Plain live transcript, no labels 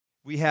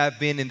We have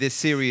been in this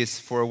series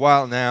for a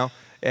while now,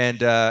 and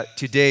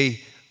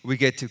today we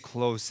get to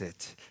close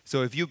it.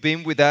 So if you've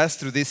been with us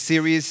through this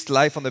series,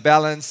 Life on the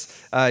Balance,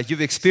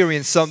 you've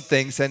experienced some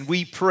things, and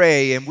we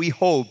pray and we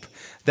hope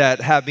that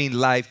have been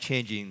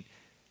life-changing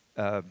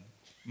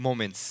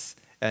moments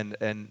and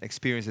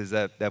experiences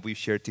that we've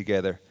shared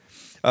together.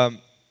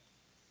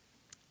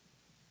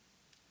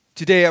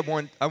 Today I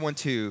want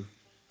to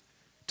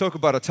talk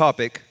about a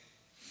topic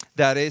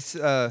that is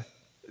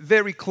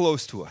very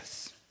close to us.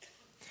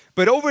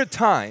 But over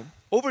time,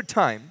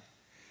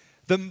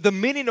 the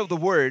meaning of the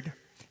word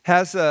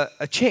has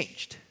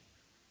changed.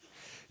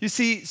 You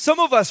see, some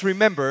of us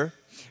remember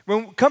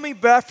when coming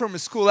back from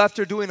school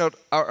after doing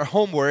our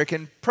homework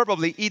and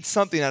probably eat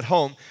something at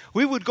home,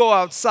 we would go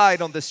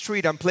outside on the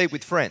street and play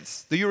with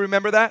friends. Do you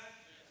remember that?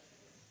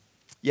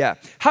 Yeah.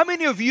 How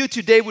many of you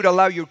today would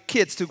allow your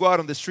kids to go out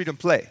on the street and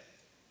play?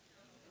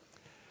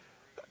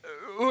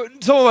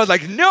 Someone was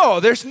like, no,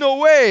 there's no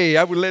way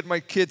I would let my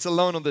kids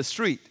alone on the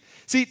street.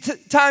 See,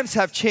 times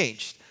have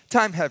changed.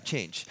 Times have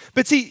changed.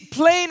 But see,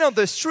 playing on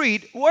the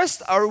street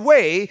was our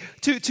way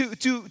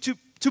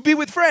to be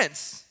with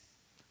friends,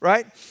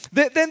 right?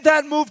 Then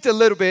that moved a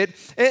little bit,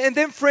 and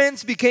then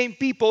friends became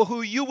people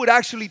who you would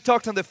actually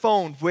talk on the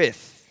phone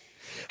with.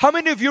 How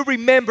many of you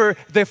remember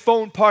the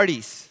phone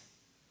parties?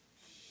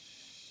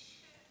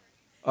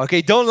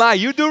 Okay, don't lie.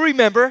 You do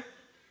remember,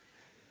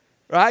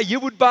 right?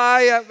 You would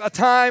buy a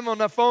time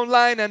on a phone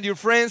line, and your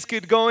friends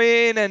could go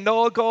in and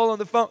all call on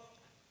the phone.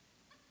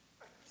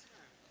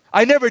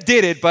 I never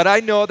did it, but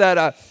I know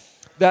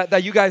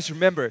that you guys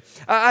remember.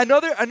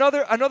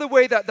 Another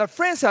way that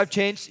friends have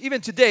changed, even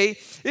today,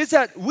 is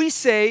that we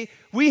say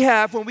we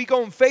have, when we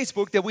go on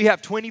Facebook, that we have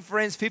 20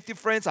 friends, 50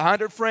 friends,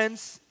 100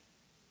 friends,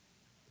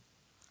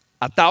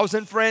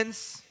 1,000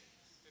 friends,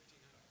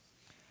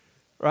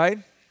 right?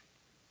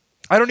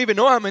 I don't even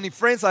know how many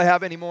friends I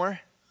have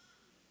anymore.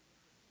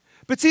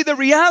 But see, the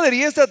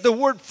reality is that the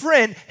word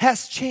friend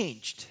has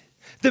changed.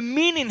 The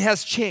meaning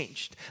has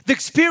changed. The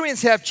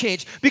experience have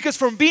changed. Because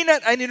from being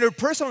an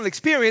interpersonal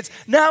experience,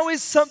 now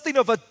is something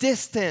of a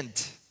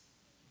distant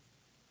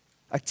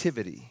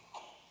activity.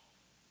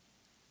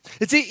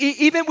 It's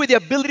even with the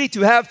ability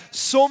to have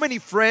so many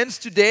friends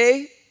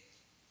today,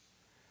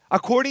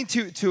 according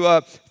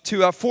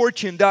to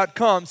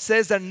Fortune.com,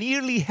 says that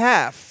nearly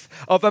half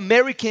of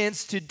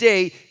Americans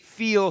today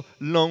feel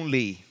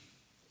lonely.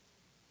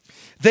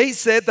 They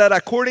said that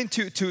according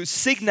to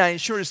Cigna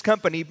Insurance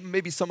Company,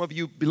 maybe some of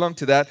you belong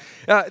to that,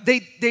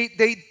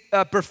 they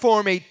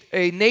perform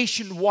a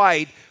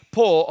nationwide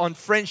poll on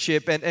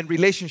friendship and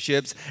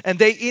relationships, and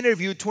they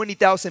interviewed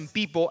 20,000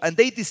 people, and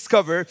they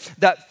discovered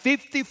that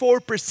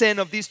 54%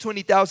 of these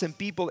 20,000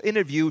 people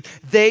interviewed,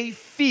 they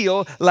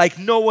feel like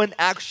no one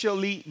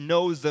actually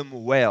knows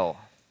them well.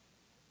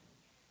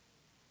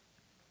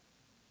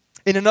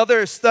 In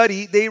another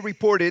study, they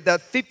reported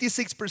that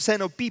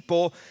 56% of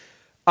people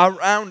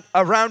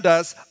around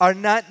us are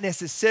not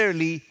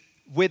necessarily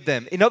with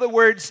them. In other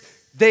words,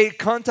 they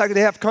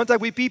have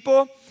contact with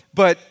people,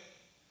 but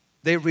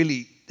they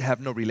really have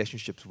no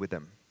relationships with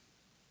them.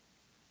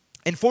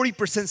 And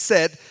 40%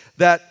 said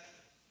that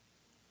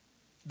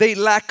they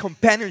lack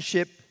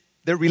companionship,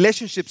 their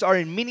relationships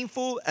aren't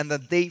meaningful, and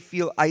that they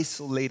feel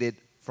isolated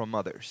from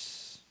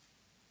others.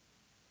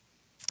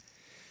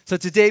 So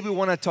today we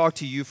want to talk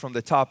to you from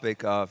the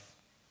topic of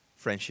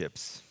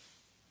friendships.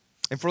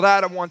 And for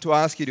that, I want to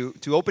ask you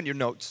to open your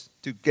notes,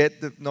 to get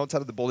the notes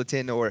out of the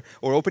bulletin or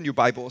open your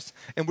Bibles.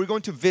 And we're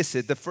going to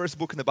visit the first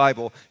book in the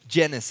Bible,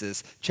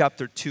 Genesis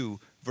chapter 2,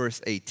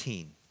 verse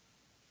 18.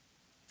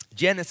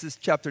 Genesis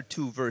chapter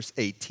 2, verse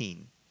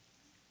 18.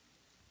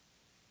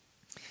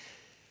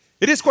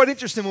 It is quite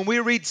interesting when we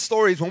read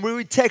stories, when we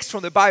read texts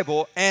from the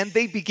Bible, and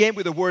they begin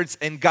with the words,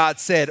 and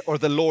God said, or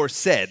the Lord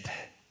said.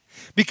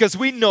 Because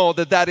we know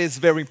that is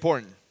very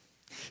important.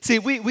 See,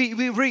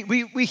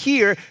 we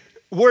hear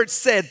words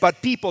said by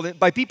people in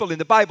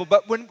the Bible,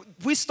 but when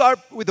we start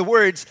with the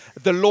words,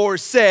 the Lord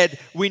said,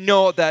 we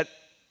know that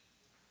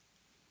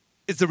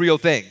it's the real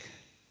thing,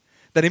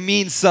 that it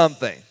means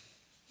something.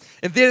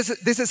 And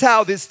this is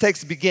how this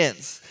text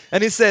begins.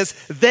 And it says,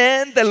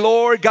 then the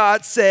Lord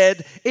God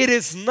said, it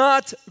is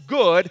not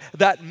good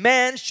that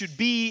man should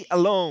be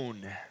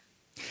alone.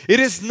 It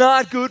is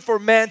not good for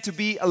man to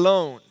be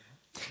alone.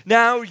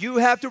 Now, you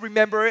have to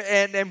remember,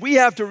 and we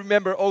have to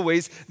remember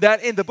always,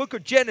 that in the book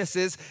of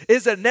Genesis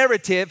is a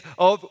narrative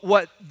of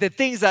what the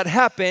things that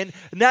happen,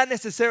 not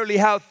necessarily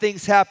how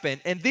things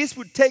happen. And this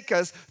would take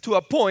us to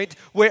a point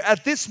where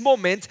at this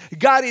moment,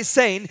 God is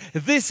saying,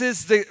 this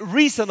is the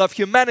reason of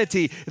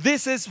humanity.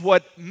 This is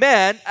what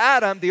man,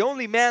 Adam, the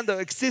only man that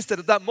existed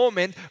at that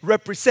moment,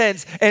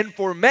 represents. And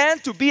for man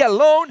to be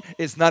alone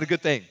is not a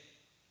good thing.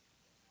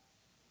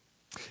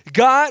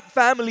 God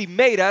family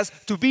made us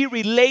to be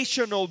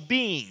relational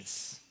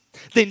beings.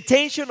 The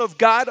intention of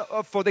God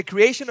for the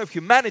creation of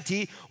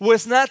humanity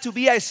was not to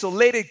be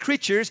isolated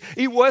creatures.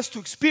 It was to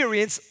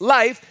experience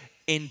life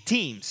in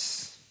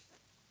teams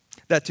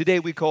that today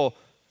we call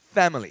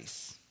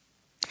families.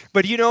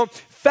 But you know,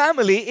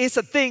 family is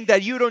a thing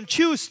that you don't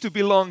choose to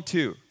belong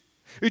to.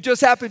 you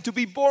just happen to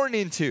be born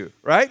into,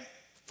 right?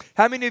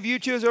 How many of you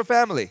choose your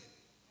family?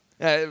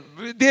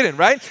 We didn't,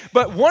 right?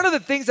 But one of the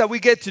things that we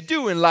get to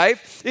do in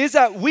life is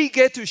that we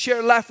get to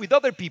share life with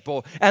other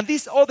people. And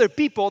these other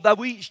people that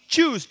we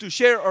choose to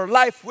share our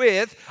life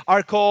with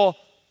are called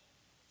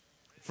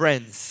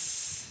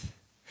friends.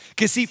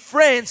 Because see,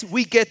 friends,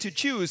 we get to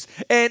choose.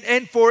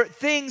 And for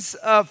things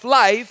of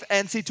life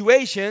and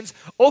situations,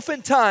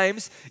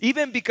 oftentimes,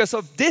 even because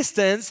of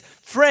distance,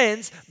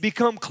 friends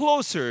become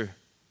closer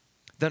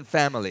than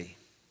family.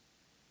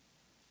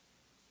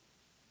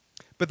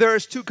 But there are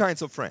two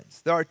kinds of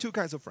friends.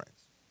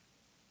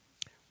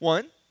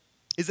 One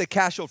is the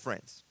casual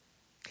friends.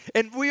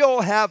 And we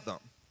all have them.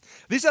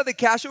 These are the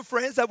casual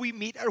friends that we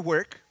meet at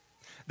work,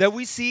 that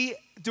we see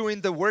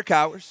during the work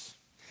hours.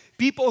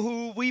 People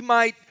who we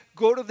might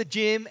go to the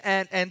gym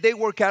and they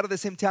work out at the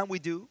same time we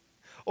do.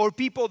 Or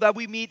people that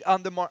we meet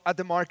at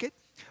the market.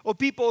 Or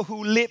people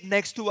who live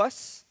next to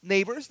us,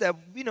 neighbors that,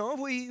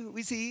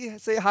 we see,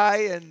 say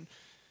hi, and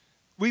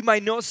we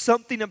might know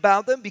something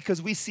about them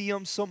because we see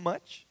them so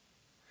much.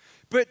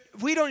 But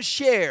we don't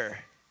share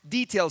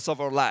details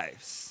of our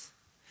lives.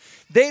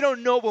 They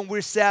don't know when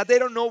we're sad. They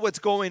don't know what's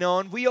going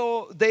on.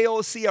 They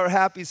all see our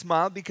happy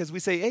smile because we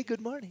say, hey,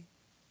 good morning.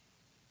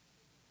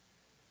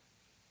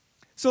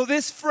 So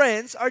these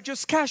friends are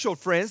just casual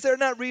friends. They're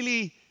not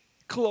really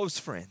close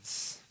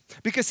friends.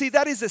 Because see,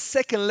 that is the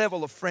second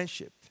level of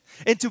friendship.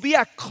 And to be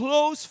a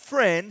close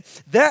friend,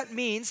 that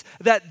means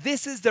that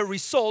this is the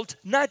result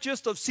not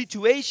just of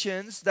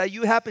situations that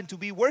you happen to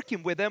be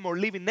working with them or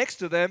living next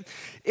to them.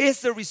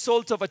 It's the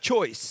result of a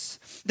choice.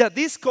 That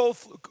these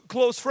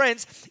close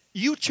friends,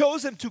 you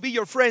chose them to be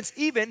your friends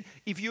even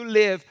if you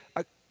live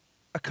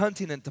a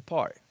continent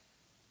apart.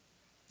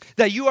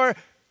 That you are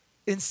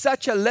in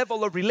such a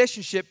level of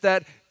relationship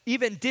that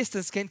even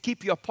distance can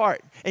keep you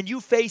apart. And you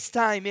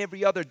FaceTime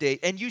every other day.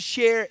 And you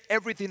share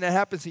everything that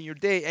happens in your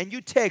day. And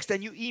you text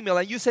and you email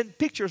and you send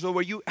pictures of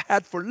what you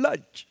had for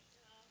lunch.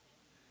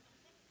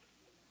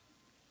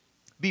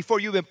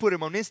 Before you even put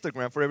them on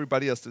Instagram for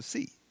everybody else to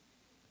see.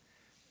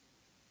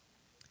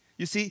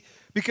 You see,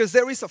 because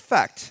there is a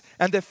fact.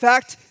 And the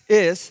fact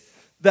is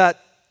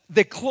that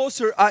the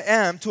closer I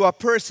am to a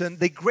person,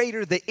 the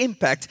greater the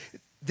impact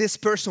this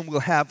person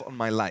will have on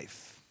my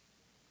life.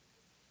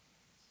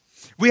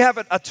 We have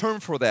a term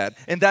for that,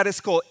 and that is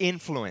called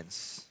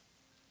influence.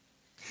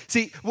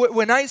 See,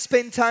 when I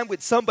spend time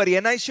with somebody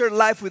and I share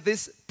life with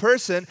this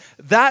person,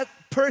 that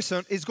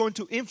person is going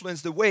to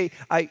influence the way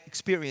I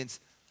experience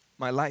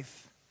my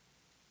life.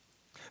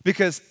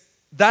 Because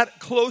that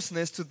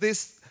closeness to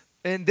this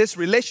and this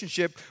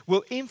relationship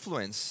will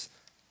influence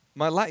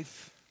my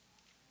life.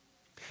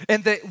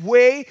 And the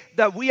way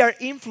that we are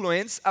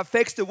influenced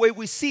affects the way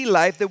we see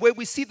life, the way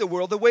we see the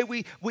world, the way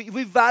we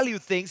value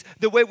things,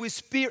 the way we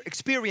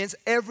experience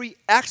every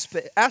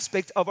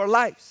aspect of our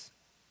lives.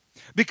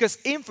 Because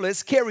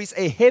influence carries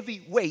a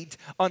heavy weight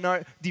on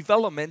our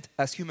development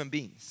as human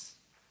beings.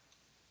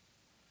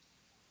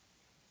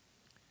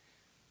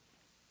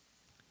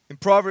 In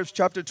Proverbs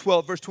chapter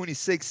 12, verse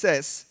 26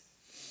 says,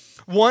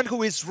 one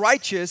who is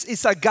righteous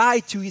is a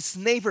guide to his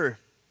neighbor,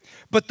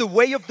 but the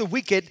way of the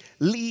wicked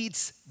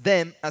leads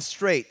them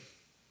astray.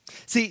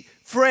 See,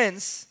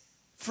 friends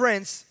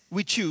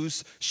we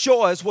choose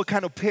show us what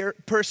kind of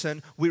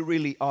person we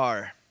really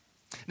are.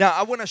 Now,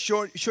 I want to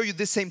show you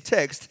this same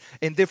text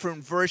in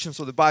different versions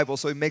of the Bible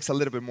so it makes a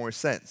little bit more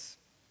sense.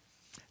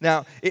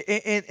 Now,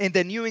 in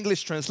the New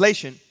English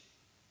Translation,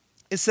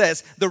 it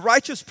says, the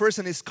righteous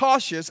person is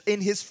cautious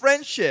in his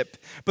friendship,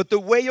 but the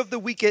way of the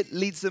wicked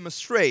leads them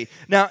astray.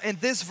 Now, in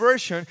this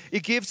version,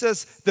 it gives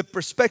us the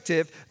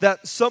perspective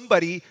that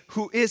somebody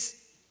who is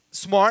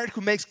smart,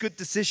 who makes good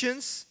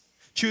decisions,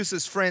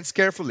 chooses friends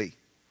carefully.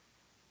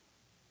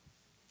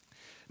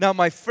 Now,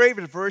 my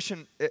favorite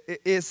version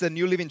is the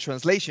New Living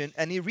Translation,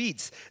 and it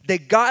reads, the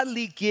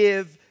godly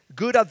give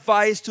good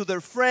advice to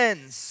their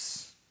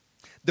friends,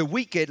 the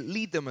wicked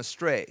lead them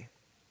astray.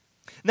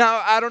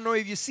 Now, I don't know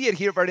if you see it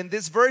here, but in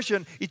this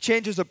version, it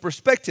changes the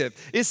perspective.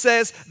 It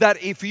says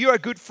that if you're a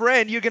good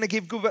friend, you're going to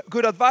give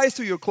good advice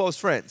to your close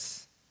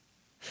friends.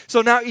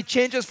 So now it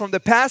changes from the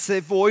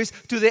passive voice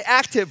to the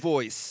active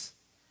voice.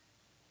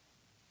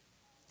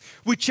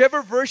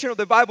 Whichever version of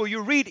the Bible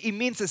you read, it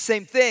means the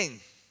same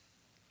thing.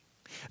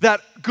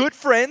 That good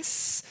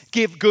friends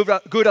give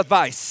good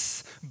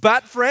advice.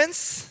 Bad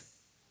friends,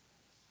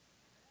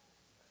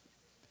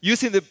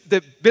 using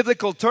the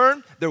biblical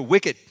term, they're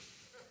wicked.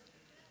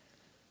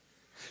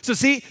 So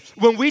see,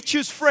 when we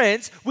choose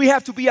friends, we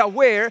have to be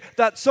aware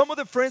that some of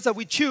the friends that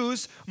we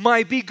choose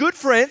might be good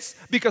friends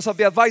because of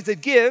the advice they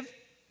give.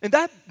 And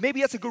that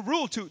maybe that's a good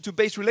rule to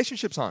base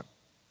relationships on.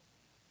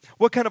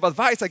 What kind of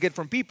advice I get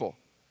from people?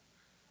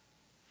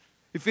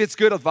 If it's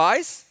good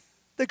advice,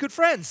 they're good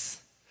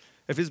friends.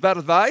 If it's bad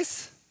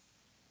advice,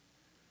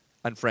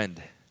 unfriend.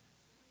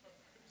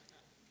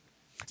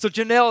 So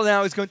Janelle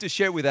now is going to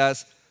share with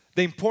us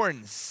the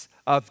importance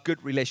of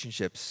good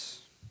relationships.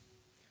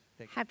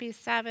 Happy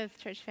Sabbath,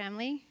 church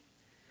family.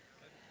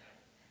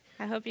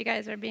 I hope you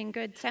guys are being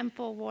good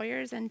temple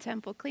warriors and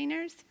temple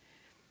cleaners.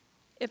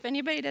 If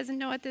anybody doesn't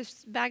know what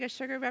this bag of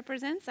sugar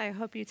represents, I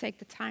hope you take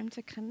the time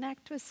to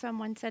connect with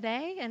someone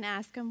today and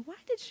ask them, why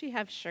did she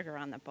have sugar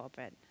on the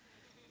pulpit?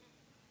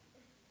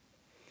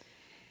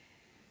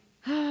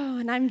 Oh,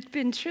 and I've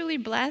been truly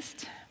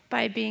blessed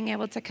by being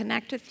able to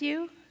connect with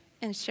you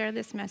and share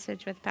this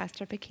message with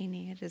Pastor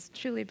Paquini. It has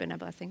truly been a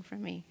blessing for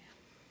me.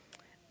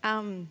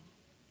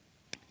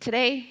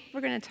 Today,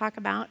 we're going to talk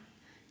about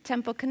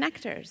temple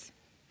connectors.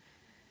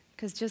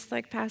 Because just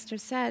like Pastor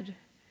said,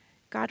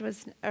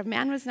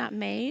 man was not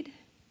made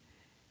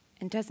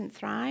and doesn't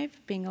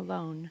thrive being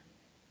alone.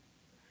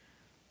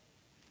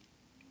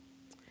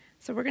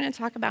 So we're going to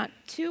talk about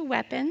two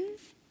weapons,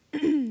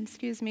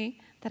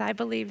 that I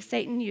believe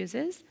Satan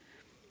uses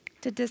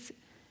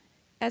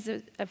as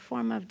a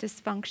form of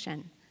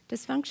dysfunction.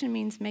 Dysfunction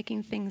means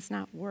making things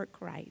not work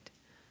right.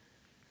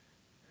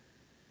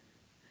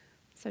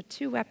 So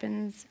 2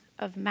 weapons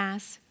of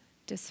mass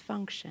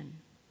dysfunction.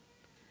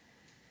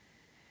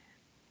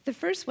 The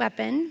first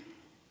weapon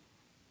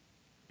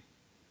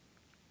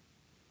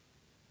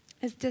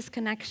is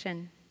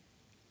disconnection,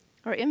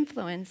 or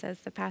influence, as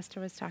the pastor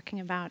was talking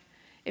about.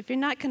 If you're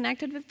not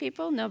connected with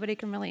people, nobody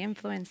can really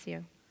influence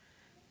you.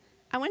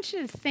 I want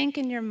you to think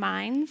in your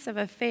minds of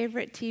a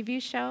favorite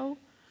TV show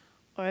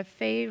or a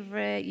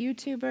favorite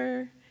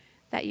YouTuber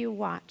that you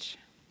watch.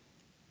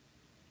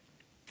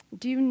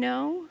 Do you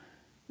know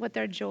what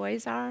their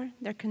joys are,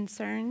 their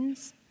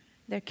concerns,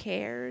 their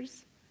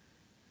cares,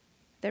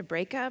 their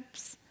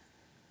breakups?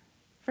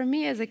 For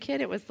me as a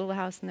kid, it was Little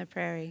House on the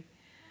Prairie.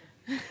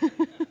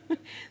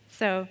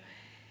 So,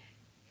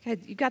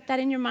 you got that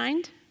in your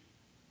mind?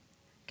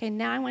 Okay,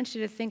 now I want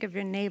you to think of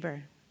your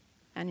neighbor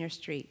on your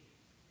street.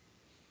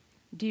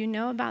 Do you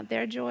know about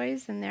their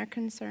joys and their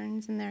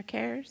concerns and their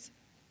cares?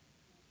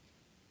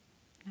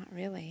 Not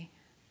really.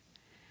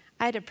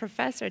 I had a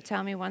professor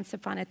tell me once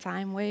upon a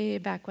time, way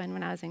back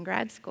when I was in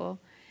grad school,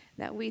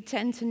 that we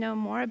tend to know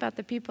more about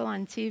the people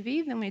on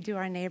TV than we do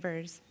our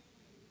neighbors.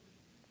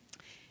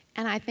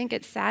 And I think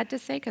it's sad to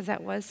say, because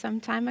that was some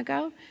time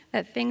ago,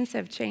 that things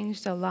have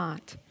changed a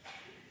lot.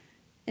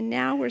 And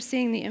now we're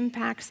seeing the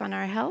impacts on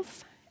our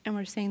health, and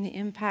we're seeing the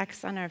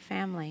impacts on our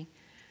family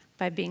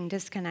by being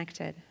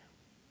disconnected.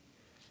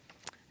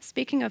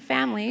 Speaking of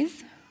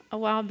families, a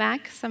while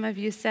back, some of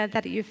you said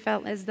that you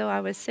felt as though I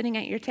was sitting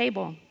at your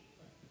table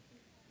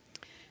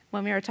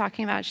when we were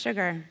talking about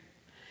sugar.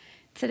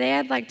 Today,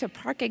 I'd like to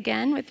park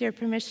again, with your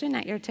permission,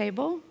 at your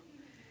table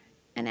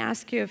and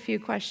ask you a few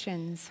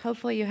questions.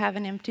 Hopefully, you have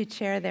an empty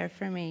chair there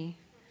for me.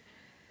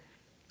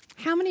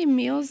 How many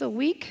meals a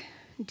week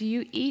do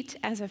you eat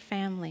as a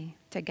family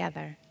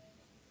together?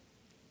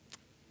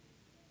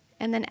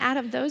 And then out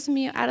of those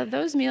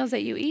meals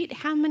that you eat,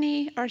 how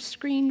many are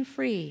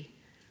screen-free?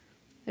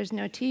 There's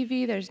no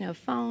TV, there's no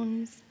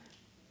phones.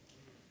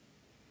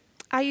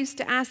 I used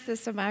to ask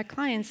this of my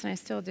clients, and I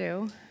still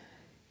do,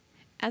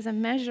 as a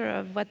measure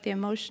of what the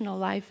emotional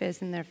life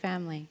is in their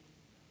family.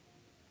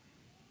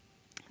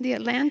 The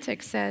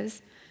Atlantic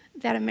says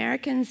that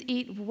Americans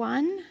eat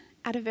 1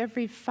 out of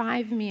every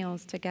 5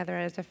 meals together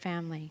as a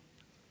family.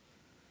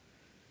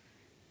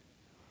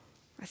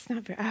 That's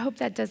not very, I hope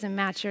that doesn't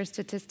match your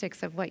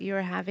statistics of what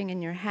you're having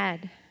in your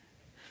head.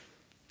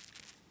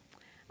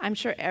 I'm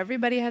sure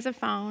everybody has a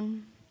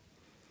phone.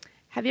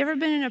 Have you ever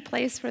been in a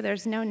place where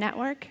there's no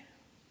network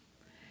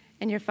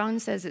and your phone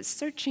says it's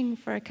searching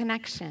for a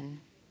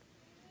connection?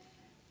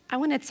 I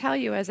want to tell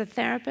you, as a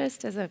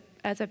therapist, as a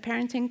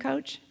parenting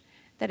coach,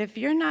 that if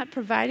you're not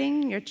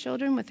providing your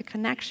children with a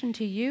connection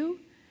to you,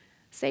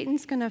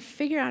 Satan's going to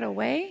figure out a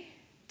way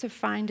to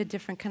find a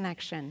different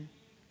connection.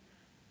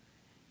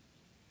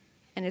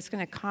 And it's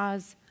going to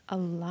cause a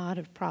lot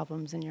of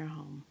problems in your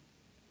home.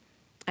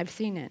 I've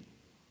seen it.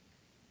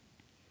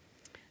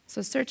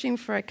 So searching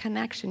for a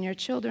connection, your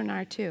children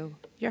are too.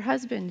 Your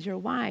husband, your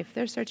wife,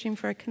 they're searching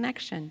for a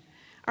connection.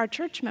 Our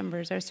church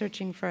members are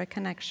searching for a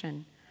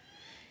connection.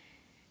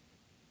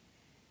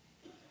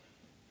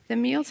 The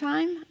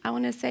mealtime, I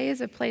want to say,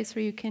 is a place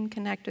where you can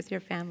connect with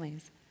your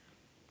families.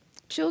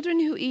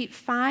 Children who eat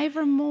 5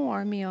 or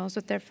more meals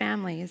with their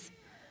families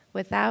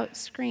without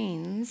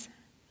screens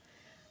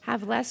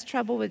have less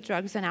trouble with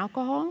drugs and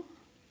alcohol.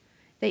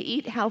 They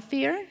eat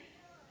healthier.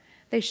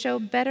 They show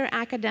better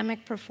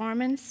academic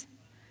performance.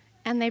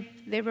 And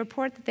they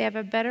report that they have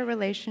a better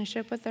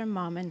relationship with their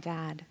mom and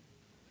dad.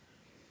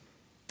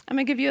 I'm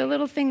going to give you a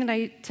little thing that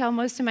I tell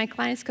most of my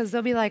clients, because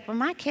they'll be like, well,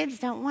 my kids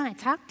don't want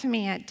to talk to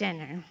me at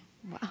dinner.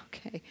 Well,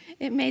 okay.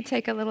 It may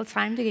take a little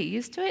time to get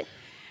used to it,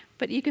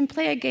 but you can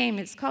play a game.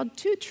 It's called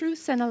 2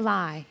 Truths and a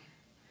Lie.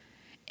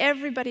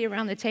 Everybody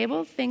around the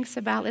table thinks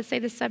about, let's say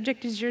the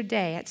subject is your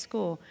day at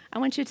school. I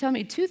want you to tell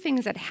me 2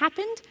 things that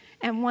happened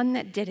and 1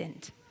 that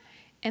didn't.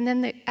 And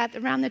then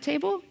around the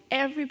table,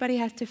 everybody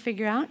has to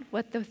figure out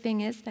what the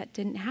thing is that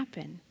didn't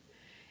happen.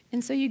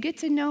 And so you get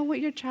to know what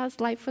your child's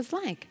life was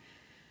like.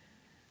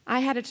 I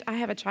have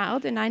a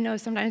child, and I know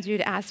sometimes you'd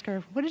ask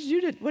her, what did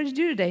you do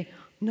today?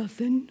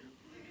 Nothing.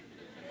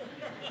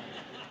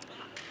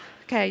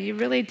 Okay, you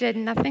really did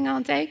nothing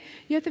all day?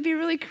 You have to be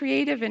really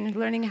creative in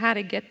learning how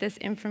to get this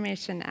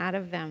information out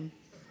of them.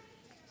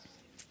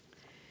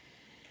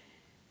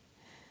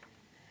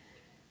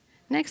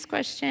 Next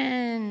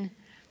question.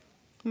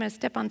 I'm going to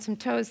step on some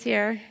toes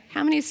here.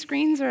 How many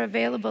screens are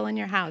available in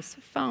your house?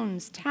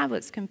 Phones,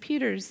 tablets,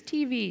 computers,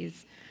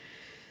 TVs.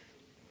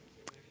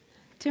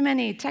 Too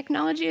many.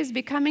 Technology is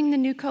becoming the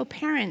new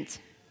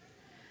co-parent.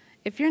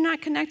 If you're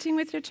not connecting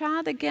with your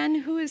child, again,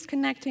 who is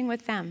connecting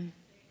with them?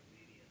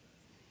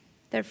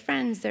 Their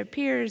friends, their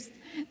peers.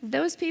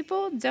 Those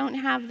people don't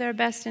have their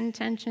best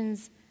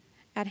intentions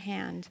at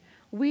hand.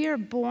 We are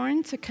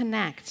born to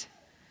connect.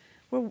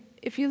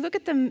 If you look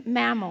at the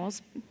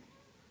mammals,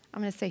 I'm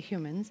going to say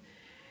humans,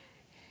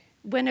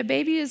 when a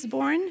baby is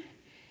born,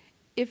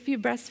 if you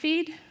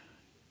breastfeed,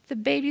 the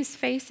baby's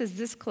face is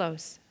this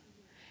close.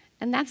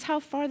 And that's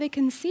how far they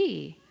can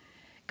see.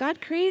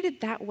 God created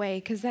it that way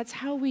because that's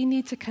how we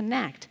need to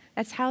connect.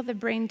 That's how the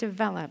brain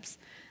develops.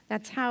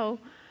 That's how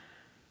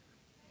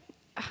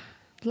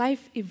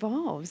life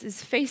evolves,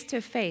 is face to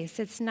face.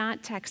 It's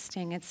not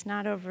texting. It's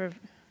not over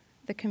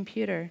the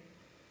computer.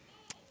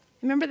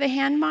 Remember the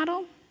hand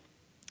model?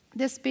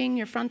 This being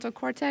your frontal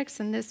cortex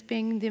and this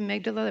being the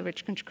amygdala,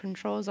 which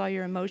controls all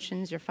your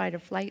emotions, your fight or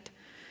flight.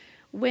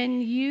 When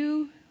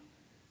you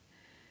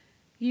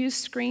use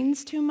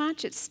screens too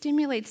much, it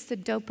stimulates the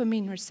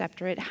dopamine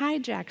receptor. It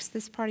hijacks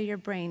this part of your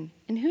brain.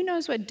 And who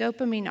knows what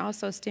dopamine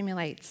also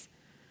stimulates?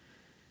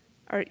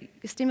 Or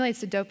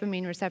stimulates the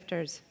dopamine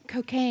receptors?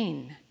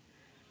 Cocaine.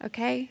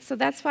 Okay? So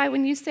that's why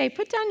when you say,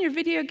 put down your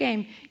video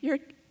game,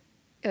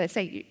 let's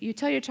say you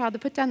tell your child to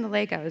put down the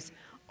Legos,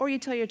 or you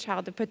tell your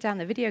child to put down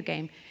the video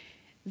game,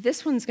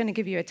 this one's going to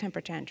give you a temper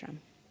tantrum.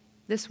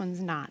 This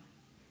one's not.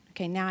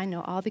 Okay, now I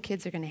know all the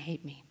kids are going to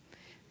hate me.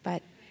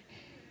 But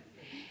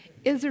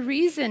there's a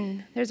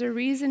reason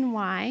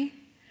why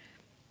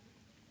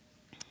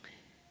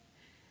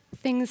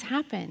things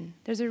happen.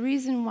 There's a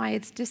reason why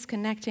it's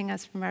disconnecting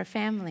us from our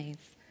families.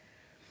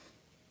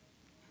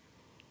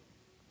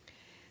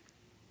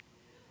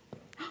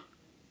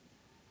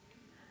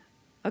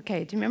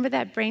 Okay, do you remember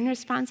that brain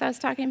response I was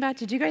talking about?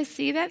 Did you guys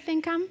see that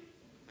thing come?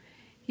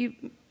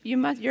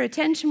 Your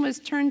attention was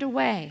turned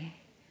away.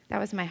 That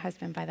was my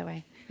husband, by the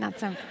way, not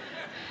some.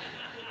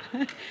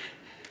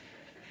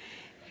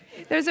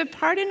 There's a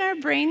part in our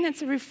brain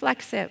that's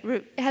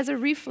it has a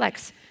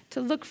reflex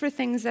to look for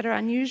things that are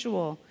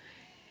unusual.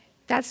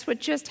 That's what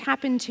just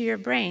happened to your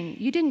brain.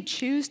 You didn't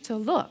choose to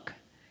look.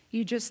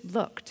 You just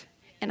looked.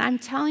 And I'm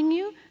telling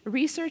you,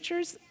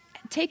 researchers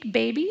take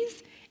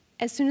babies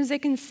as soon as they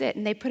can sit,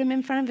 and they put them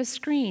in front of a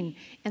screen,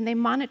 and they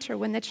monitor.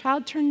 When the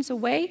child turns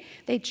away,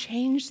 they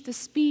change the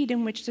speed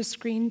in which the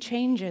screen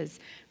changes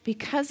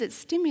because it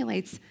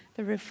stimulates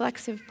the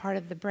reflexive part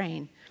of the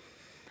brain.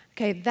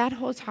 Okay, that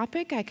whole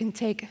topic I can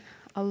take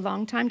a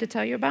long time to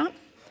tell you about,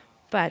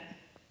 but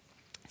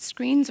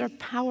screens are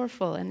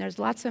powerful, and there's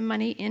lots of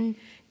money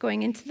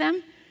going into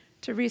them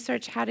to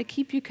research how to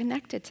keep you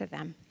connected to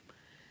them.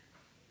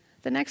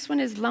 The next one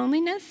is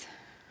loneliness.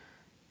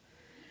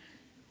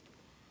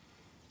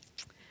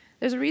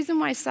 There's a reason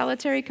why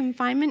solitary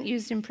confinement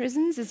used in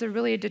prisons is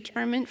really a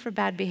deterrent for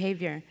bad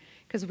behavior,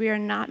 because we are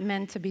not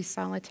meant to be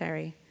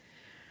solitary.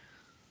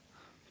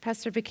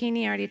 Pastor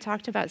Paquini already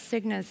talked about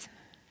Cigna's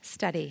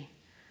study.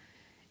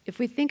 If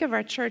we think of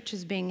our church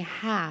as being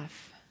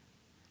half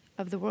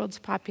of the world's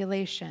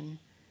population,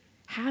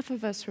 half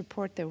of us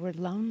report that we're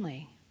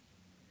lonely.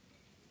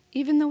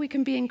 Even though we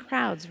can be in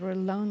crowds, we're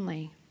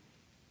lonely.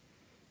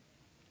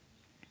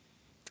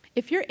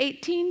 If you're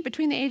 18,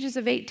 between the ages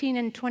of 18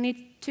 and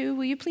 22,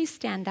 will you please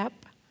stand up?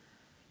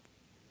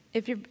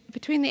 If you're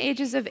between the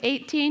ages of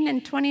 18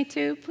 and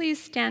 22, please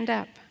stand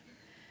up.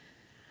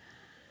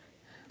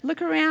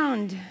 Look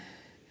around.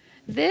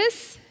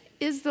 This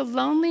is the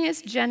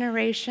loneliest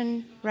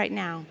generation right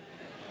now.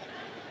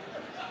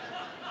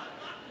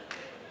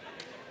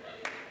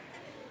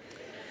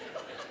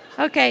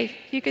 Okay,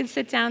 you can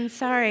sit down,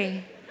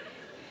 sorry.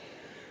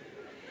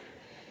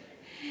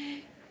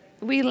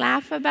 We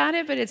laugh about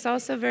it, but it's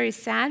also very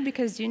sad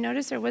because you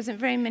notice there wasn't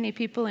very many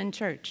people in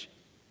church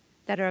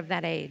that are of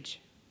that age.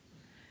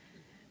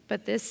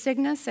 But this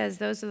Cigna says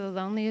that's the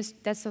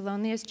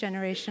loneliest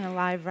generation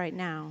alive right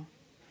now.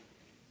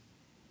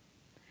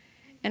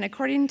 And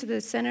according to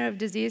the Center of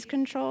Disease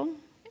Control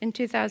in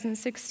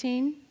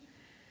 2016,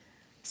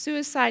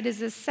 suicide is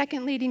the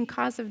second leading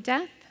cause of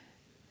death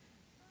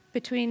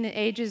between the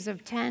ages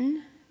of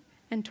 10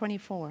 and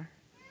 24.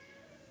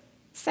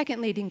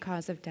 Second leading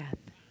cause of death.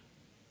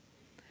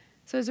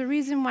 So there's a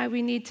reason why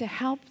we need to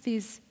help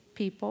these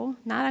people.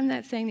 I'm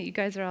not saying that you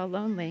guys are all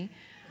lonely,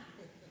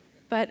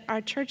 but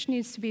our church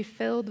needs to be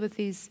filled with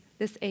this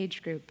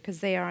age group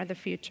because they are the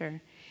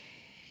future.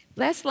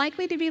 Less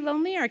likely to be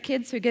lonely are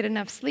kids who get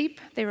enough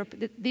sleep.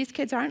 These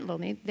kids aren't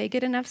lonely. They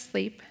get enough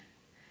sleep.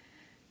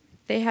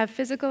 They have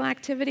physical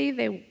activity.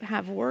 They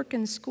have work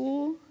and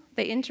school.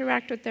 They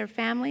interact with their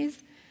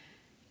families.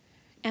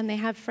 And they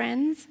have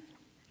friends,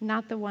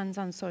 not the ones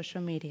on social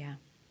media.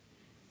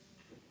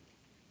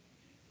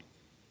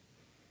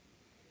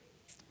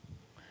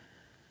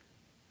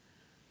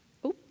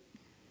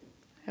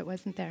 It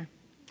wasn't there.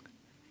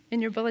 In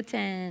your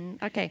bulletin.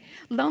 Okay.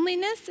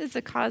 Loneliness is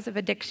a cause of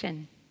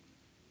addiction.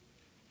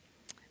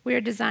 We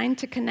are designed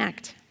to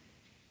connect.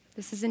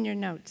 This is in your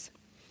notes.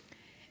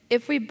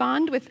 If we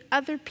bond with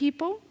other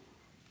people,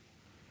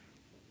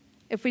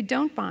 if we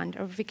don't bond,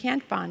 or if we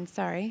can't bond,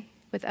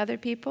 with other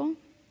people,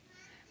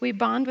 we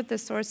bond with the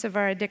source of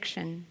our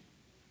addiction.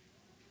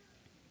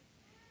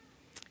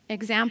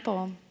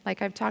 Example,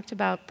 like I've talked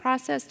about,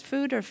 processed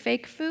food or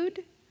fake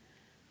food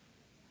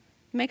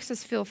makes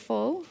us feel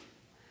full,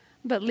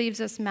 but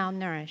leaves us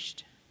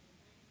malnourished.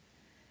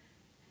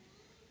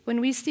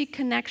 When we seek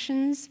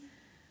connections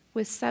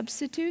with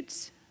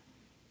substitutes,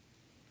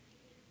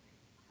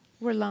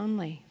 we're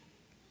lonely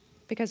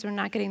because we're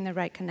not getting the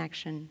right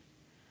connection.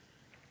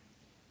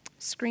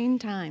 Screen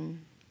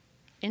time,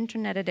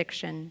 internet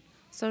addiction,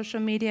 social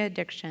media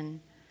addiction,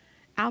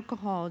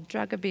 alcohol,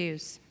 drug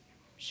abuse,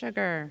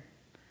 sugar,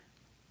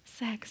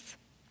 sex,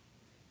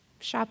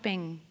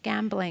 shopping,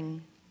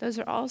 gambling. Those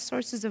are all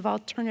sources of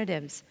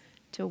alternatives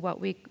to what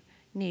we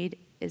need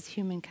is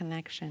human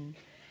connection.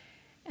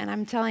 And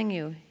I'm telling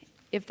you,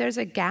 if there's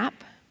a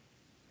gap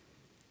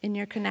in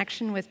your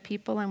connection with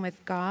people and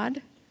with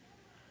God,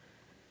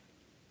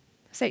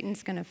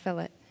 Satan's going to fill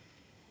it.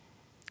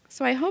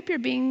 So I hope you're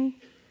being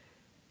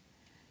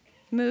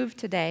moved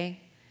today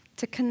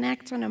to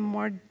connect on a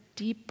more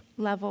deep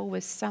level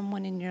with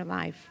someone in your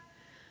life,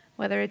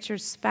 whether it's your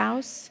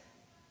spouse,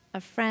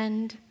 a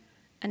friend,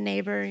 a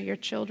neighbor, your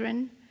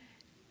children.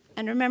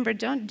 And remember,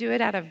 don't do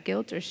it out of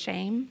guilt or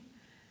shame,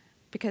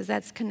 because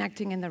that's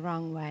connecting in the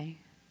wrong way.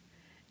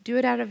 Do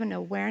it out of an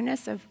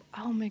awareness of,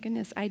 oh my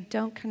goodness, I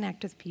don't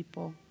connect with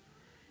people,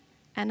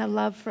 and a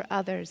love for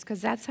others,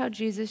 because that's how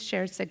Jesus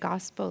shares the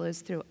gospel,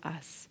 is through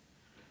us.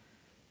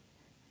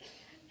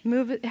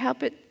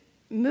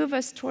 Move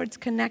us towards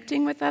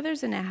connecting with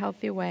others in a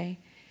healthy way.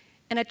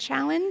 And a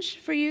challenge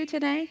for you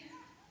today: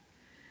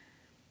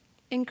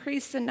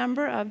 increase the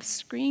number of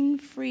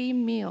screen-free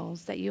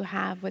meals that you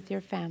have with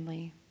your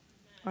family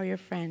or your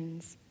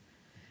friends.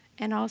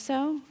 And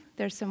also,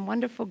 there's some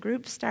wonderful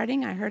groups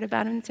starting. I heard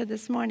about them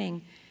this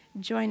morning.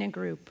 Join a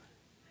group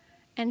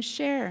and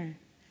share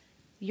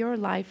your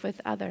life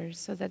with others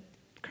so that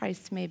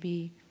Christ may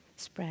be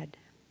spread.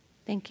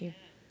 Thank you.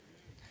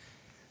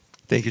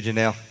 Thank you,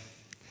 Janelle.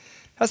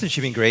 Hasn't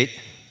she been great?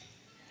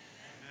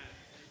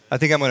 I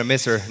think I'm going to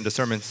miss her in the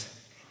sermons.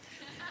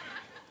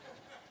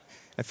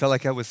 I felt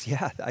like I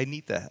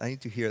need that. I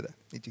need to hear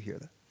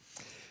that.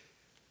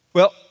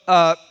 Well,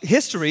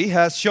 history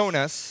has shown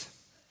us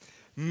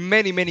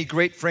many, many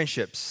great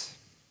friendships.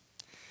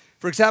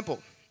 For example,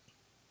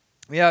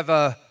 we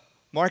have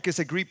Marcus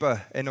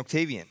Agrippa and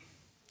Octavian.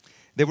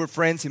 They were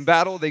friends in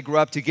battle. They grew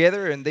up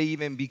together, and they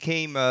even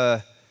became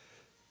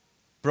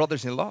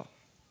brothers-in-law.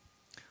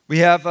 We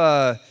have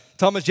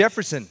Thomas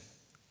Jefferson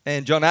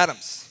and John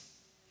Adams.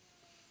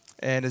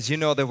 And as you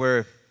know, they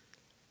were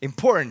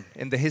important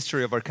in the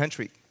history of our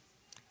country.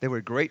 They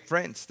were great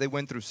friends. They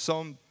went through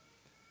some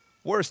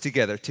wars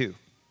together, too.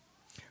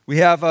 We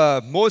have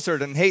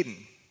Mozart and Haydn,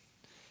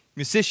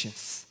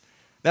 musicians.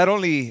 Not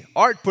only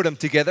art put them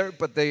together,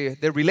 but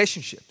their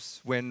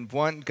relationships. When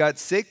one got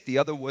sick, the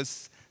other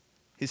was,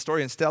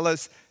 historians tell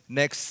us,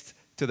 next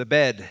to the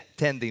bed,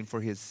 tending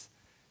for his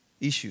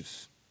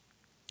issues.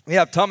 We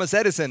have Thomas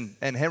Edison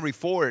and Henry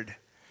Ford.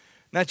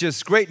 Not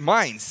just great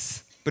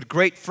minds, but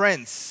great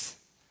friends.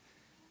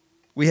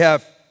 We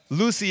have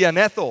Lucy and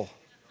Ethel.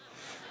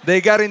 They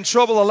got in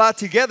trouble a lot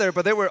together,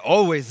 but they were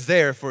always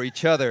there for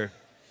each other.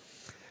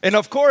 And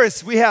of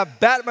course, we have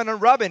Batman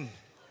and Robin.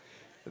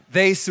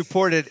 They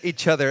supported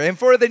each other. And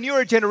for the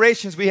newer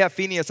generations, we have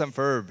Phineas and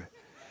Ferb.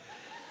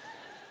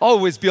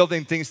 Always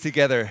building things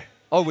together,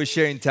 always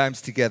sharing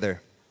times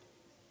together.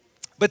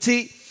 But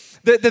see,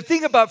 the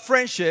thing about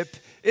friendship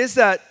is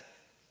that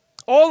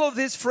all of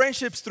these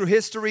friendships through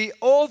history,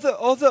 all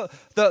the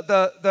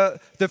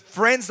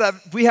friends that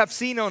we have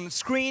seen on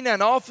screen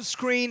and off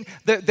screen,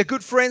 the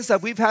good friends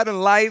that we've had in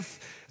life,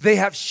 they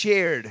have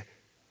shared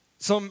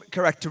some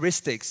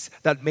characteristics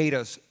that made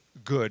us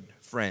good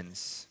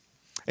friends.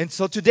 And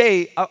so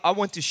today, I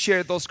want to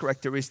share those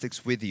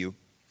characteristics with you.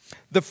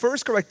 The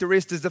first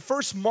characteristic, the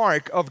first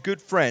mark of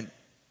good friend,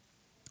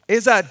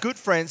 is that good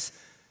friends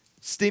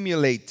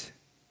stimulate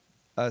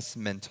us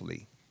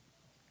mentally.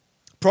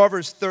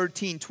 Proverbs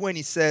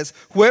 13:20 says,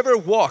 "Whoever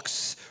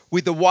walks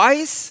with the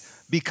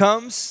wise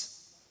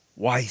becomes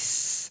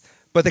wise,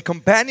 but the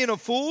companion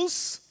of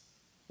fools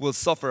will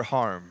suffer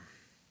harm."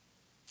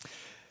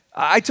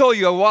 I told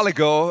you a while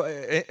ago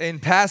in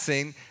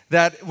passing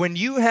that when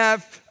you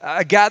have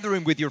a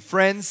gathering with your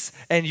friends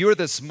and you're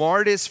the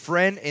smartest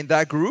friend in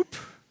that group,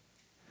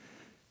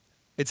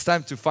 it's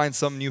time to find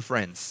some new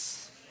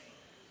friends.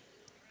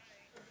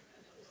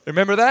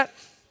 Remember that?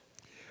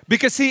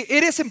 Because see,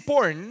 it is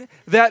important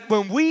that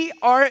when we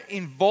are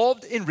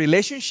involved in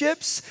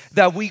relationships,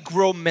 that we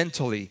grow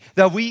mentally,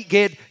 that we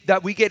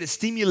get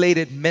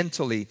stimulated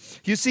mentally.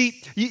 You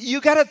see, you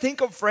got to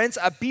think of friends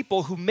as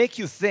people who make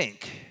you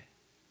think,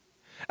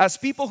 as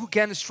people who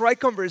can strike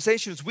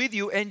conversations with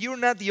you, and you're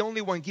not the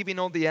only one giving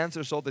all the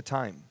answers all the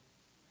time.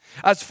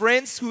 As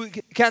friends who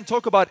can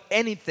talk about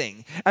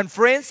anything, and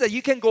friends that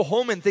you can go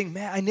home and think,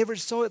 man, I never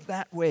saw it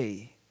that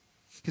way.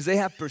 Because they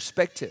have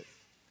perspective.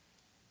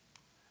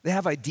 They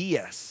have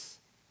ideas.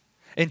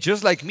 And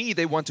just like me,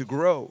 they want to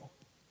grow.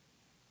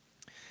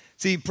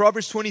 See,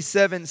 Proverbs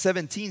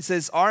 27:17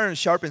 says, iron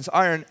sharpens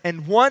iron,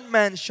 and one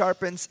man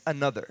sharpens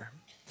another.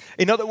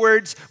 In other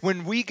words,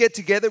 when we get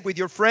together with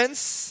your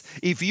friends,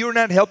 if you're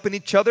not helping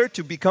each other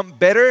to become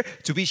better,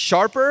 to be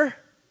sharper,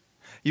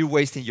 you're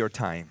wasting your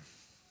time.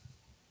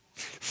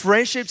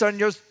 Friendships are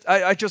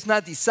just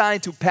not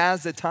designed to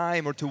pass the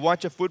time or to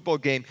watch a football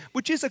game,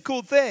 which is a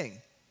cool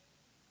thing.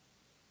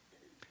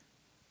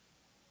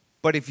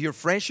 But if your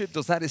friendship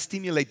does not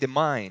stimulate the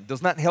mind,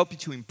 does not help you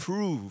to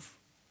improve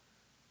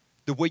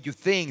the way you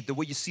think, the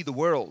way you see the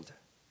world,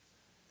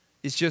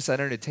 it's just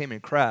an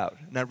entertainment crowd,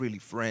 not really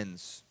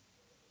friends.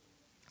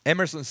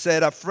 Emerson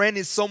said, a friend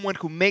is someone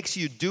who makes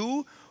you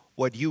do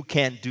what you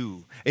can't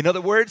do. In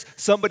other words,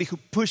 somebody who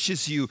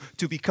pushes you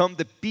to become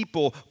the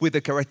people with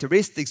the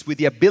characteristics, with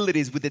the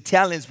abilities, with the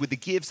talents, with the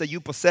gifts that you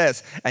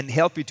possess and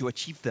help you to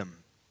achieve them.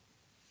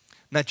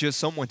 Not just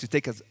someone who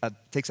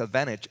takes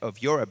advantage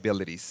of your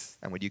abilities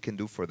and what you can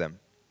do for them.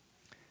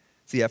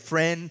 See, a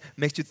friend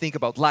makes you think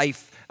about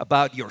life,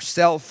 about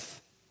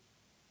yourself,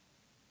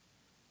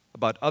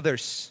 about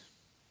others.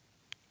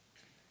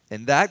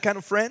 And that kind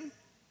of friend,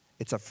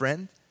 it's a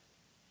friend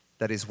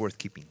that is worth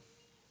keeping.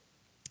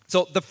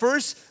 So the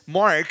first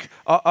mark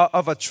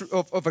of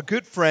a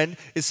good friend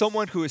is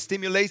someone who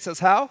stimulates us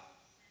how?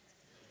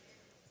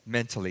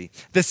 Mentally.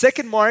 The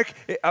second mark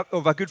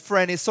of a good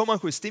friend is someone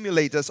who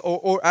stimulates us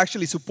or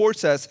actually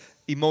supports us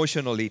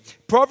emotionally.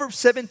 Proverbs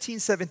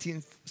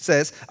 17:17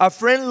 says, a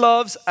friend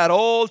loves at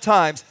all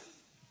times.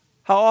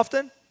 How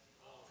often?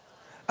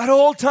 At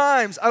all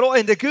times,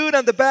 in the good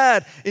and the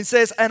bad. It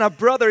says, and a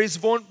brother is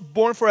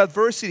born for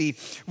adversity.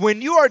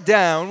 When you are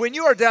down,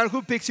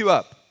 who picks you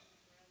up?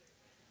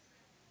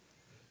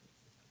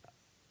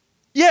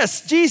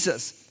 Yes,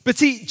 Jesus. But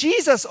see,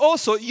 Jesus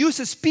also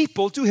uses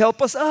people to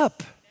help us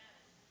up.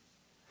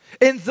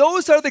 And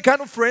those are the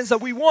kind of friends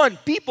that we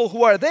want. People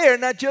who are there,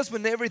 not just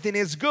when everything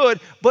is good,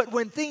 but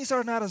when things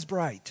are not as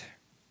bright.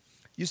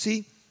 You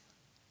see,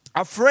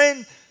 a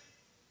friend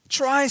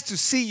tries to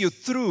see you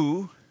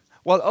through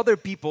while other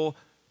people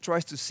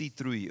tries to see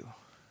through you.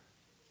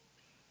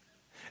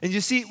 And you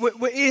see,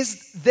 what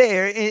is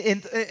there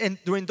in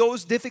during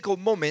those difficult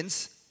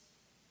moments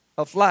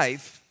of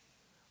life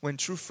when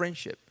true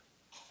friendship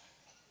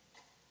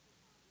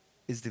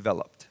is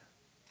developed,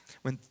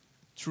 when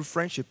true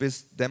friendship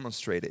is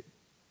demonstrated.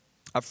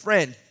 A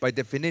friend, by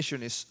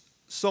definition, is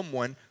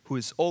someone who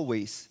is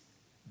always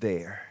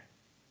there.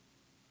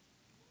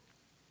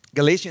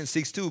 Galatians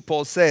 6:2,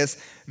 Paul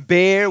says,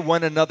 bear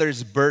one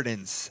another's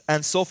burdens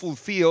and so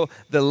fulfill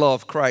the law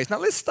of Christ. Now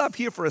let's stop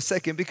here for a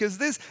second because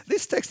this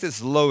text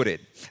is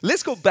loaded.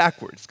 Let's go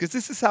backwards because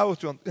this is how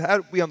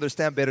we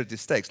understand better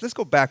this text. Let's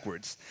go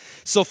backwards.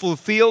 So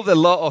fulfill the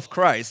law of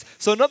Christ.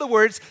 So in other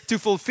words, to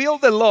fulfill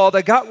the law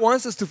that God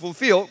wants us to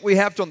fulfill, we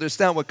have to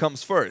understand what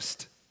comes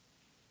first.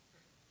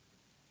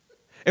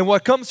 And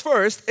what comes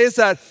first is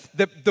that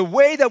the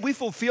way that we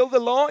fulfill the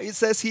law, it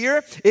says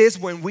here, is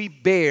when we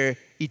bear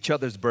each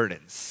other's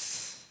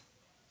burdens.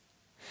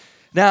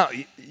 Now,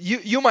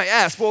 you might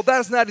ask, well,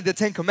 that's not in the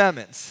Ten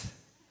Commandments.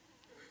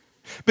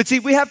 But see,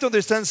 we have to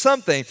understand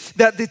something,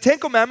 that the Ten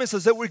Commandments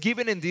as that were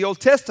given in the Old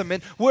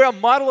Testament were a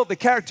model of the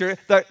character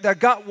that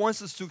God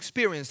wants us to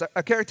experience,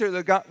 a character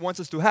that God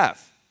wants us to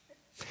have.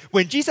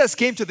 When Jesus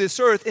came to this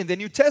earth in the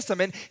New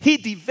Testament, he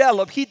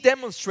developed, he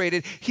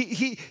demonstrated,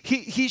 he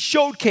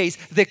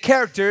showcased the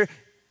character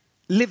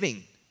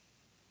living.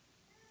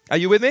 Are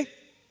you with me?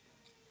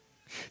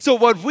 So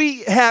what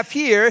we have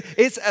here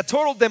is a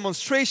total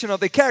demonstration of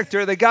the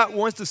character that God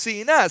wants to see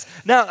in us.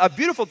 Now, a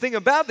beautiful thing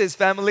about this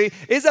family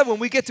is that when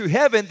we get to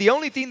heaven, the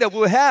only thing that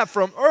we'll have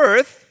from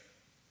earth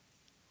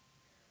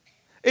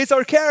is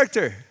our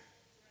character.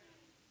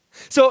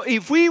 So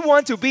if we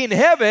want to be in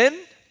heaven,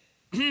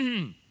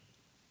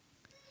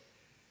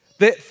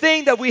 the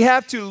thing that we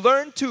have to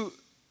learn to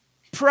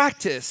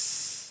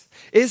practice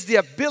is the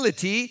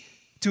ability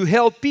to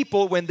help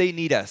people when they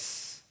need us.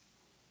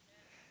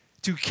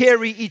 To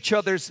carry each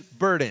other's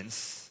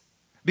burdens.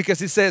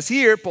 Because it says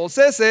here, Paul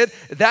says it,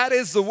 that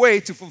is the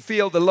way to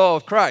fulfill the law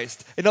of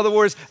Christ. In other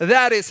words,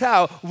 that is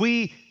how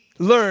we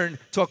learn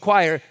to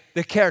acquire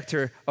the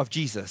character of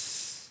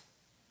Jesus.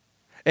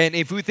 And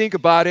if we think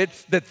about it,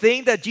 the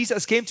thing that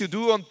Jesus came to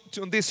do on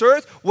this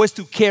earth was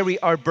to carry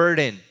our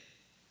burden,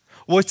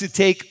 was to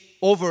take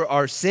over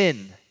our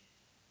sin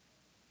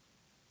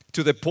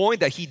to the point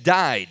that he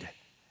died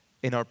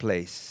in our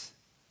place.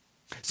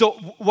 So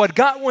what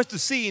God wants to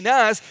see in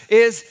us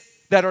is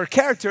that our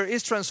character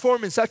is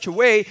transformed in such a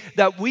way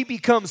that we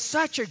become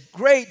such a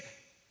great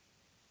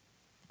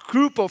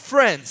group of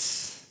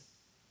friends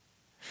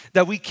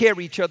that we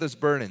carry each other's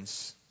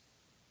burdens.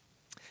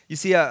 You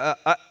see,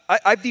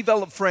 I've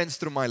developed friends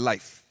through my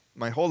life,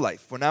 my whole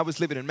life. When I was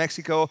living in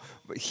Mexico,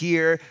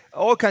 here,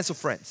 all kinds of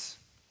friends.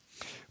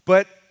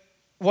 But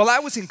while I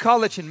was in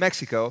college in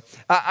Mexico,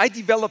 I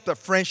developed a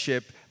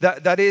friendship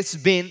that has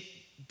been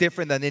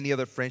different than any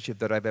other friendship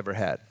that I've ever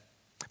had.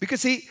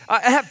 Because see,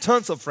 I have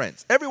tons of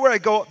friends. Everywhere I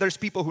go, there's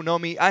people who know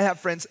me. I have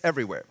friends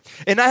everywhere.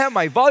 And I have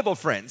my volleyball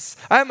friends.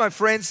 I have my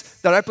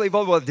friends that I play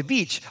volleyball at the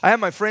beach. I have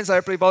my friends that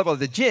I play volleyball at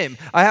the gym.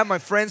 I have my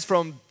friends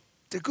from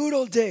the good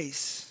old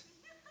days.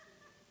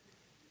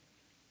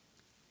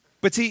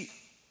 But see,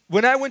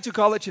 when I went to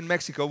college in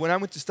Mexico, when I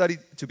went to study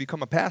to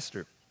become a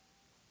pastor,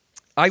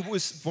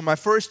 for my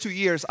first 2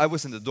 years, I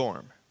was in the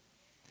dorm.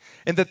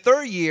 In the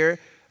third year,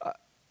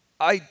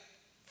 I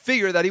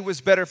figured that it was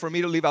better for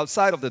me to live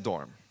outside of the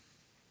dorm.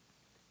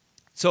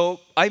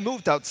 So I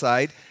moved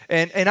outside,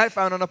 and I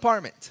found an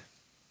apartment.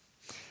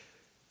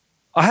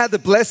 I had the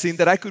blessing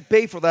that I could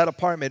pay for that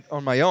apartment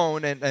on my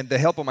own and the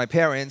help of my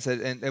parents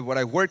and when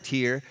I worked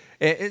here.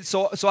 And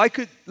so I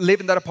could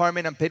live in that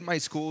apartment and pay my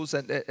schools,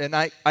 and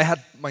I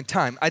had my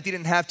time. I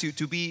didn't have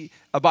to be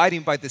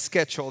abiding by the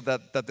schedule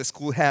that the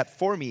school had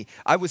for me.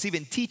 I was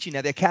even teaching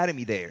at the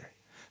academy there.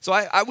 So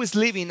I was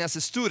living as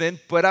a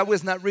student, but I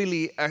was not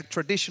really a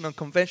traditional,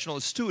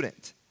 conventional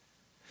student.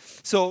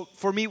 So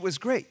for me, it was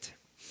great.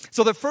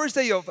 So the first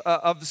day of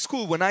the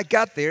school, when I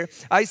got there,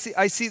 I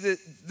see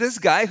this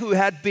guy who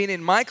had been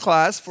in my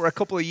class for a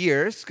couple of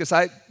years, because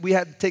we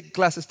had to take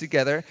classes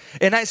together,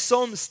 and I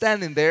saw him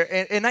standing there,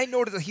 and I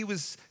noticed that he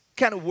was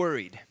kind of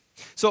worried.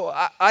 So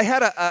I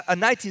had a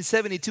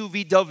 1972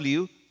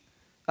 VW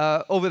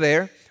over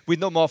there with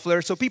no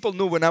muffler, so people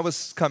knew when I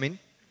was coming.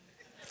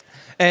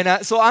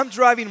 And so I'm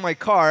driving my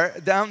car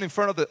down in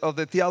front of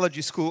the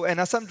theology school, and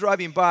as I'm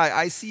driving by,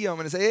 I see him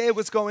and I say, "Hey,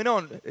 what's going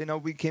on?" You know,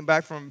 we came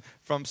back from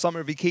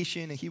summer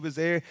vacation, and he was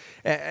there,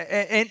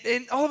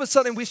 and all of a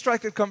sudden we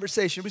struck a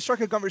conversation.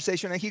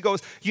 And he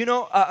goes, "You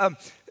know,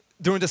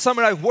 during the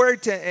summer I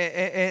worked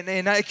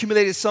and I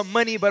accumulated some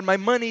money, but my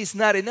money is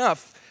not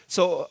enough.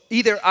 So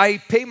either I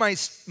pay my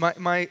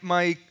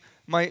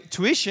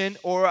tuition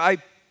or I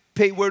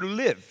pay where to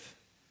live."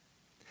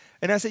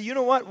 And I said, "You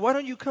know what? Why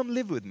don't you come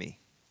live with me?"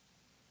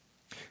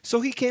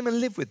 So he came and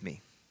lived with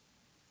me.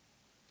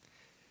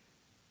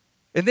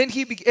 And then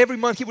every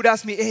month he would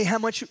ask me, "Hey, how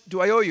much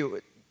do I owe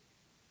you?"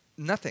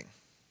 Nothing.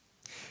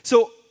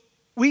 So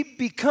we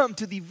become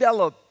to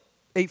develop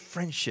a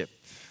friendship.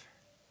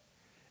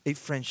 A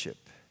friendship.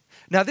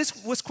 Now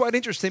this was quite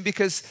interesting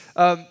because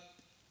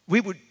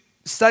we would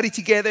study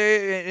together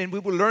and we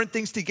would learn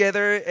things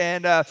together.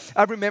 And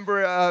I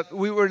remember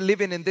we were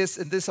living in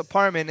this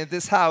apartment, in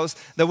this house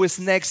that was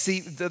next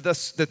to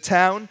the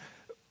town,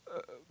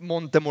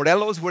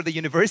 Montemorelos, where the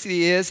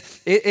university is.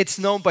 It's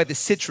known by the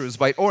citrus,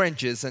 by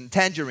oranges and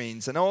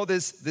tangerines and all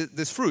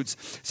these fruits.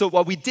 So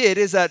what we did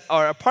is that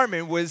our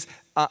apartment was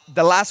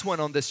the last one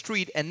on the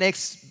street, and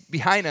next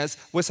behind us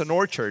was an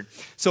orchard.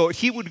 So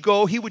he would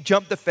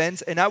jump the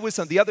fence, and I was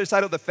on the other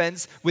side of the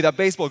fence with a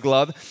baseball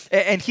glove,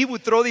 and he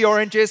would throw the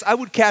oranges. I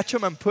would catch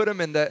them and put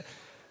them in the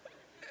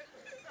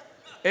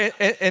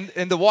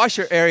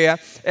washer area,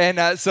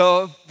 and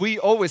so we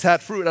always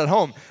had fruit at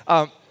home.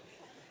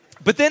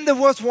 But then there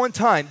was one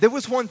time,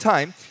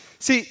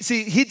 see,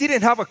 he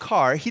didn't have a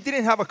car.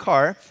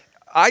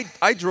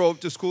 I drove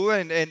to school,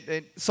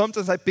 and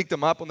sometimes I picked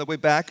him up on the way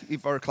back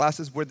if our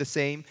classes were the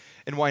same,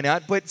 and why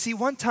not? But see,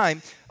 one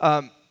time,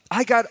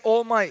 I got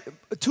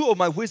two of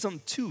my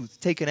wisdom teeth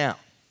taken out.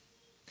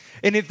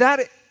 And if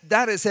that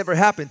has ever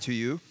happened to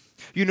you,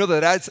 you know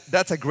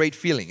that's a great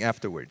feeling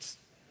afterwards.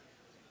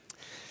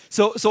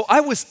 So I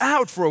was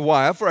out for a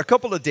while, for a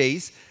couple of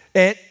days,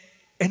 and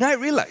I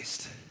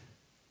realized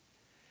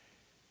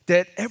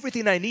that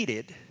everything I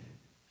needed,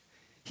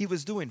 he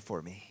was doing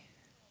for me.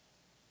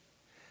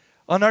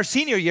 On our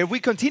senior year, we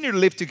continued to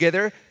live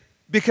together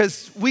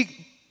because we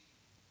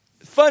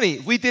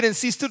didn't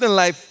see student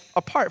life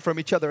apart from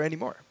each other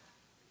anymore.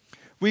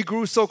 We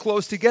grew so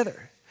close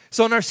together.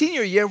 So in our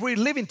senior year, we're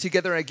living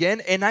together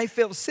again, and I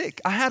felt sick.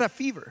 I had a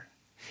fever.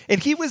 And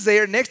he was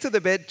there next to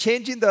the bed,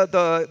 changing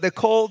the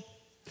cold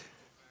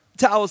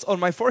towels on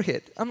my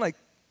forehead. I'm like,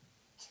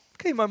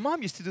 okay, my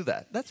mom used to do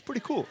that. That's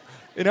pretty cool,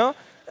 you know?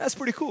 That's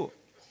pretty cool.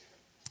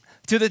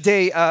 To the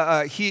day,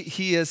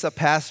 he is a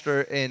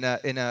pastor in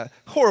a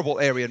horrible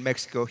area in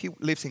Mexico. He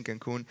lives in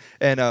Cancun,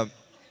 and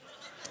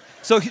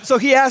so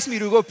he asked me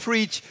to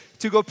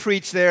go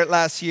preach there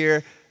last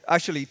year,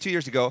 actually 2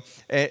 years ago,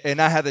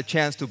 and I had the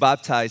chance to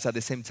baptize at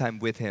the same time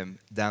with him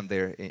down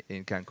there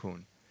in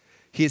Cancun.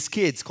 His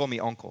kids call me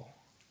uncle,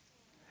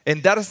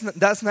 and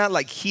that's not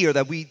like here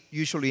that we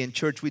usually in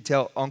church we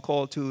tell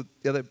uncle to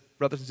the other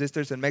brothers and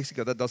sisters. In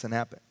Mexico, that doesn't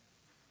happen.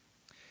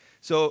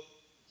 So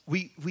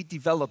we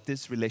developed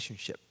this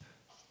relationship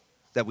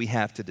that we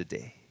have to the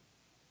day.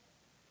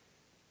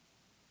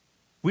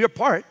 We are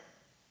apart,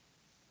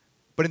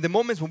 but in the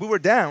moments when we were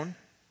down,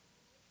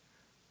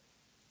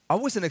 I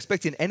wasn't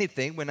expecting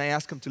anything when I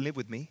asked him to live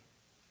with me,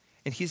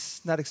 and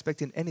he's not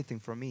expecting anything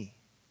from me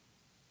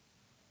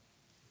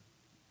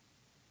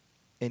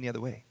any other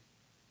way,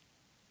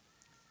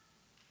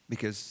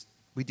 because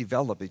we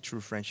develop a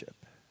true friendship.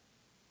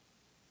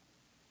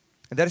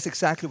 And that is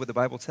exactly what the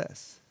Bible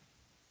says.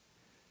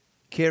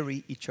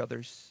 Carry each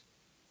other's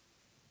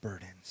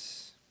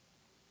burdens.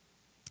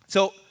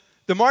 So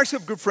The marks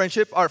of good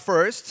friendship are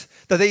first,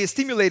 that they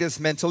stimulate us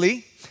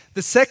mentally.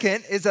 The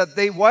second is that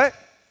they what?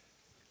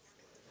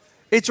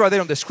 It's right there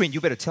on the screen.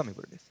 You better tell me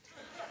what it is.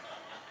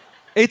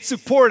 It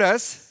support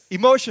us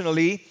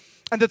emotionally.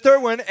 And the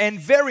third one, and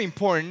very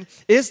important,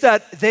 is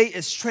that they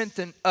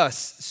strengthen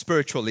us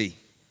spiritually.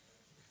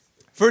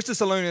 1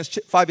 Thessalonians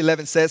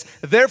 5:11 says,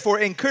 therefore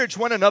encourage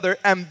one another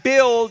and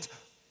build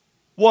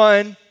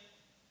one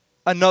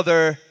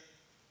another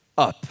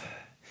up.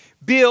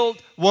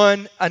 Build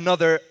one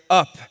another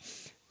up,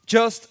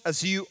 just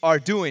as you are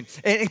doing.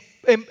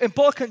 And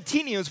Paul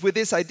continues with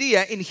this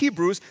idea in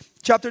Hebrews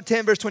chapter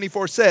 10, verse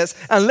 24 says,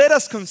 and let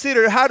us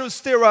consider how to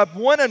stir up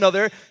one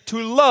another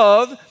to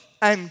love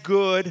and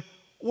good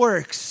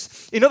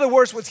works. In other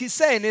words, what he's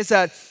saying is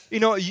that,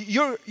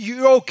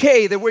 you're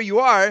okay the way you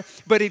are,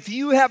 but if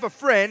you have a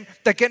friend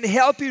that can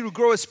help you to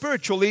grow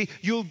spiritually,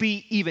 you'll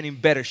be even in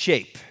better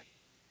shape.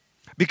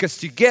 Because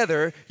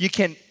together, you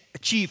can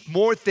achieve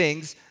more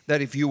things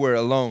than if you were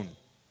alone.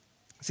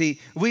 See,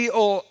 we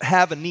all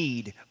have a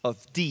need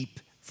of deep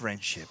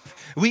friendship.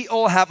 We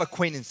all have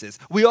acquaintances.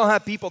 We all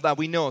have people that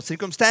we know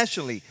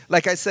circumstantially,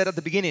 like I said at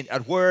the beginning,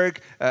 at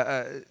work,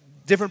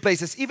 different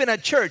places, even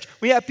at church.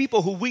 We have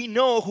people who we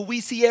know, who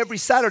we see every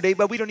Saturday,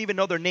 but we don't even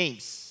know their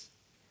names.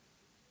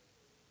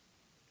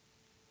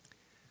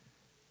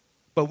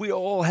 But we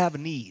all have a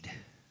need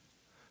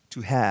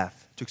to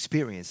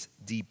experience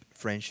deep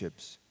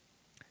friendships.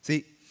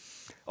 See,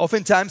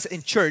 oftentimes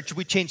in church,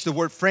 we change the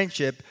word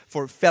friendship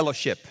for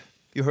fellowship.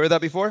 You heard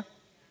that before?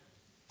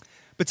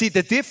 But see,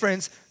 the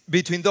difference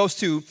between those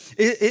two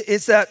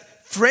is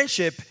that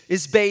friendship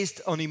is based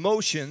on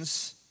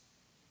emotions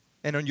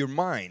and on your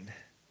mind.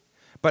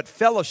 But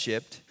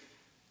fellowship,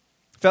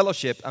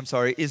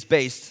 is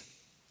based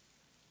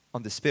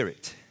on the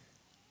Spirit.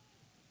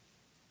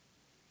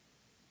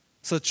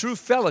 So true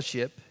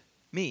fellowship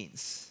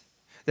means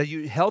that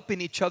you're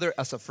helping each other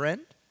as a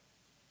friend,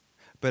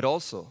 but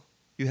also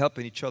you're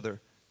helping each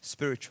other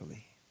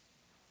spiritually.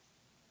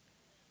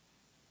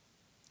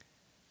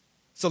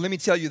 So let me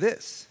tell you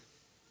this.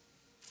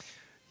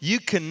 You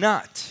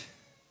cannot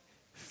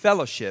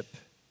fellowship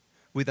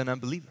with an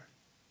unbeliever,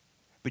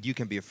 but you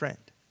can be a friend.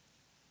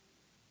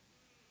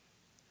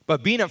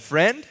 But being a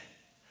friend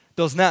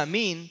does not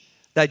mean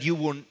that you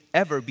won't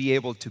ever be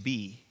able to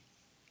be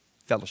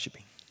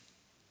fellowshipping.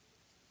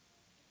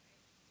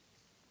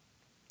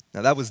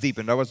 Now that was deep,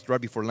 and that was right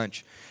before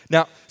lunch.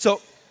 Now, so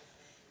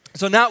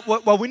now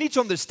what we need to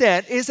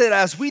understand is that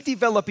as we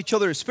develop each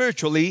other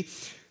spiritually,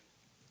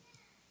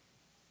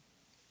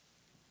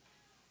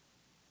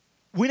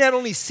 we not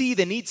only see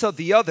the needs of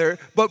the other,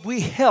 but we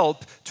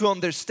help to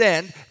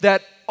understand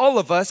that all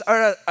of us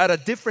are at a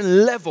different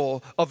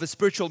level of a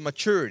spiritual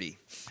maturity.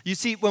 You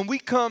see, when we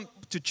come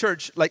to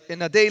church, like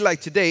in a day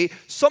like today,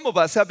 some of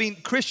us have been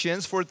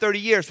Christians for 30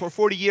 years, for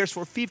 40 years,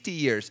 for 50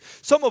 years.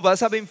 Some of us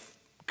have been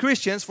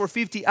Christians for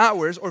 50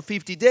 hours or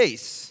 50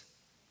 days.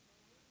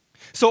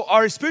 So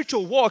our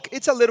spiritual walk,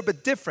 it's a little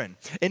bit different.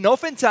 And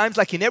oftentimes,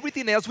 like in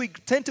everything else, we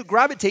tend to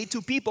gravitate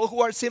to people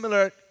who are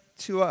similar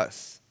to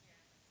us.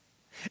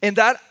 And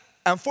that,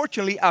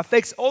 unfortunately,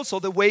 affects also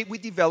the way we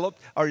develop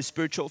our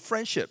spiritual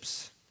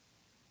friendships.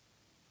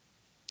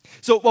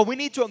 So what we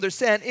need to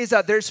understand is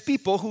that there's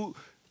people who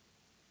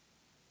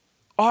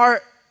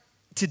are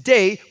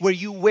today where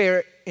you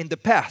were in the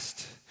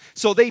past.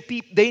 So they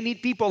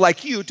need people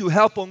like you to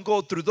help them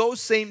go through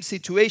those same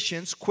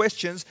situations,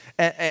 questions,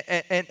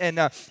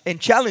 and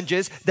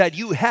challenges that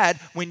you had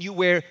when you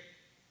were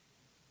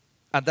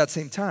at that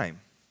same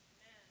time.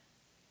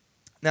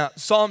 Now,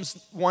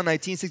 Psalms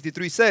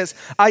 119:63 says,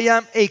 I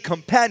am a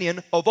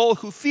companion of all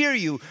who fear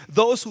you,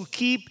 those who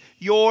keep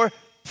your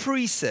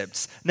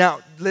precepts.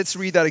 Now, let's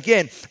read that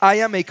again. I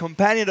am a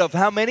companion of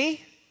how many?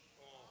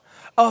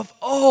 Of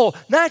all,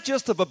 not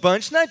just of a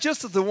bunch, not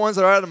just of the ones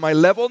that are out of my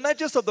level, not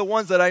just of the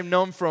ones that I've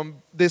known from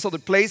this other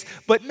place,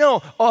 but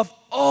no, of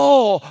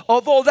all.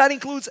 That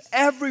includes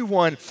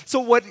everyone. So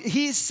what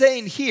he's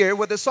saying here,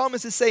 what the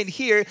psalmist is saying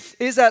here,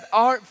 is that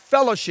our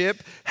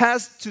fellowship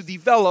has to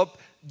develop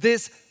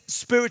this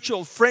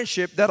spiritual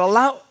friendship that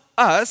allow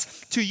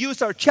us to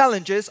use our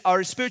challenges,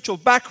 our spiritual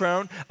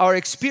background, our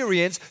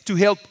experience to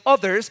help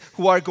others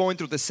who are going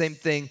through the same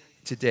thing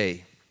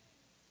today.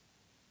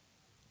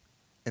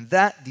 And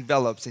that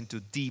develops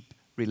into deep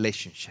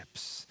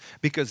relationships,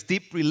 because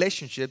deep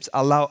relationships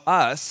allow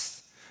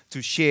us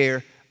to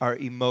share our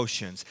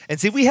emotions. And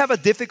see, we have a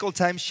difficult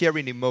time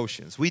sharing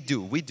emotions. We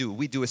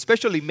do,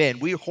 especially men.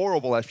 We're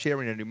horrible at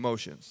sharing our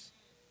emotions.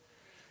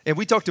 And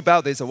we talked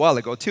about this a while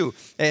ago too,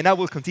 and I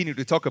will continue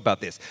to talk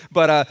about this.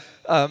 But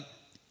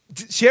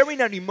sharing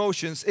our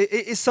emotions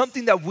is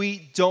something that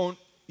we don't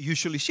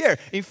usually share.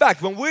 In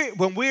fact, when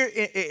we're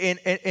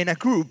in a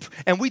group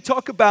and we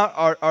talk about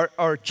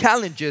our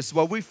challenges,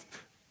 what we're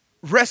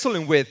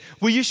wrestling with,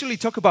 we usually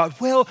talk about,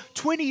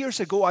 20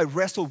 years ago I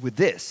wrestled with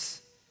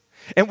this.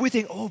 And we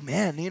think, oh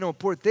man,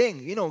 poor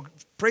thing,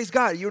 praise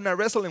God, you're not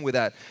wrestling with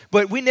that.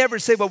 But we never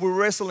say what we're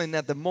wrestling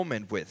at the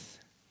moment with.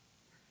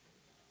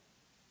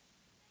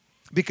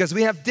 because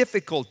we have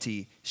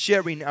difficulty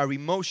sharing our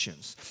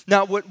emotions.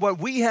 Now, what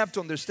we have to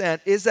understand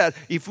is that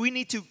if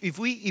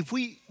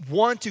we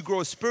want to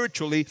grow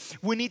spiritually,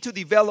 we need to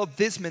develop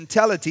this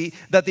mentality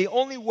that the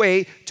only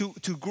way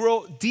to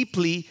grow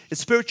deeply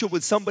spiritual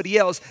with somebody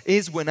else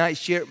is when I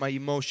share my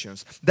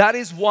emotions. That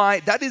is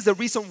the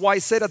reason why I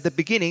said at the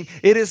beginning,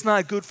 it is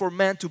not good for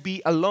man to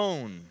be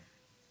alone.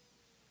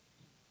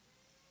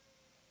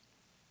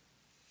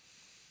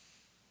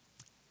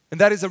 And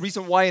that is the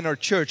reason why in our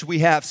church we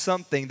have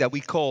something that we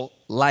call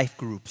life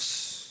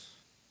groups.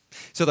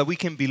 So that we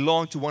can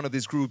belong to one of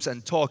these groups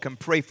and talk and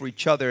pray for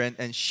each other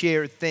and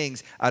share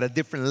things at a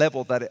different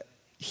level that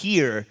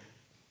here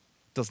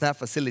does not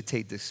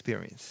facilitate the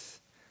experience.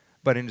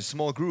 But in the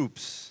small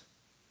groups,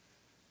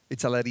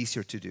 it's a lot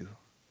easier to do.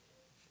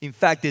 In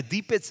fact, the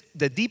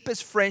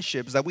deepest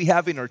friendships that we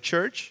have in our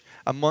church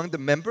among the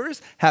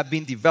members have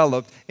been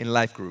developed in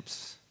life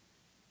groups.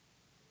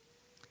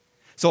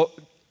 So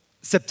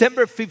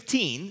September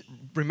 15,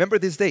 remember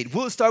this date,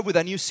 we'll start with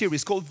a new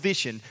series called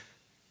Vision,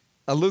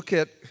 a look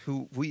at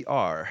who we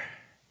are.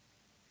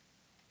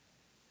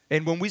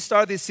 And when we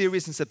start this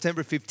series in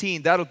September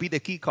 15, that'll be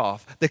the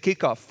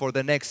kickoff for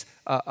the next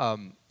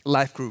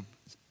life group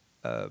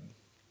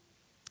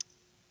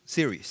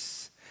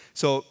series.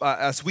 So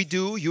as we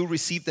do, you'll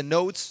receive the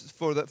notes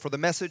for the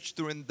message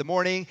during the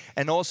morning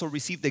and also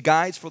receive the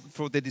guides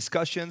for the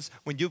discussions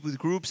when you're with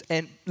groups.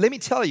 And let me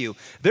tell you,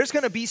 there's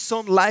going to be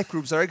some life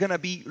groups that are going to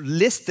be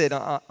listed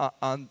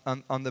on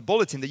the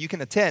bulletin that you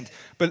can attend.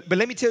 But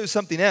let me tell you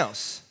something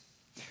else.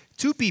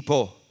 2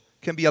 people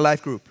can be a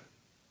life group.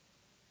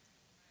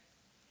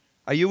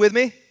 Are you with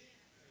me?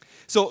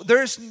 So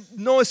there's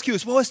no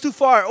excuse. Well, it's too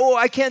far. Oh,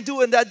 I can't do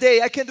it that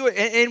day. I can't do it.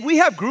 And we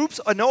have groups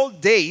on all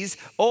days,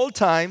 all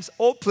times,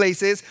 all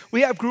places.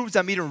 We have groups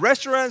that meet in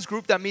restaurants,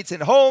 group that meets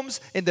in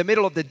homes in the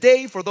middle of the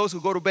day for those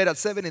who go to bed at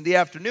 7 in the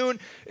afternoon.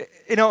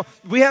 You know,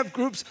 we have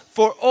groups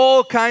for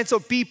all kinds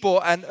of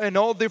people and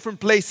all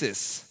different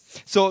places.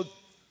 So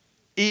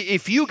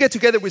if you get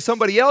together with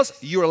somebody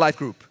else, you're a life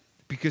group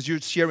because you're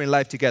sharing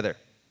life together.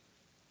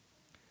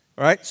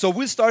 All right? So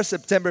we'll start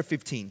September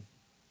 15.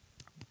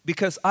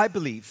 Because I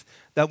believe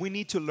that we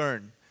need to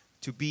learn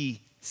to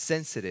be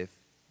sensitive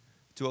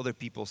to other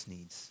people's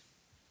needs.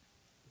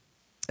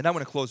 And I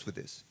want to close with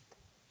this.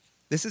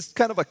 This is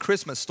kind of a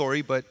Christmas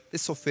story, but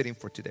it's so fitting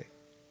for today.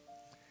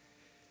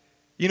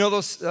 You know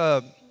those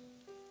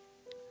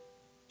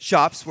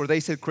shops where they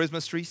sell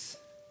Christmas trees?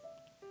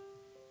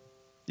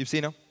 You've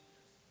seen them?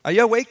 Are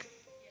you awake?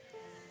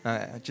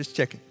 Just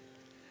checking.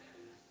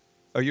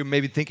 Are you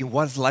maybe thinking,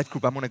 what is the life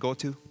group I'm going to go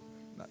to?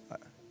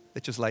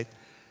 It's just light.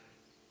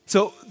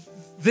 So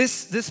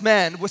this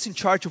man was in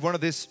charge of one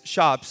of these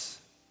shops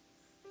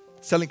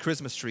selling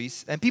Christmas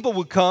trees. And people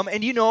would come,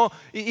 and you know,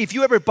 if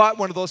you ever bought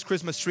one of those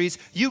Christmas trees,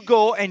 you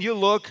go and you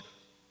look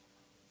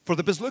for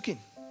the best looking.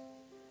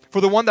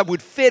 For the one that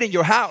would fit in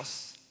your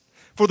house.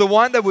 For the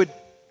one that would,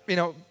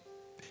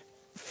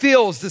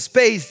 fills the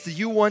space that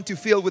you want to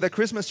fill with a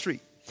Christmas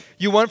tree.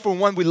 You want for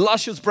one with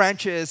luscious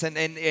branches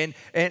and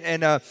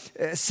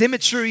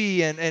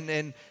symmetry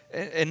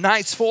and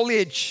nice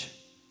foliage.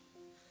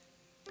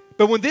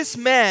 But when this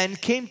man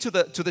came to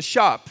the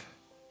shop,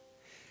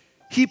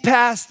 he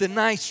passed the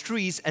nice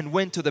trees and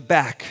went to the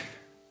back.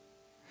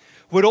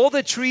 With all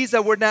the trees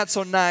that were not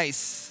so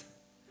nice,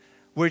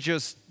 were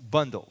just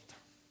bundled.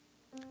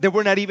 They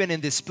were not even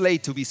in display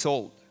to be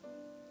sold.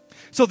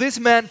 So this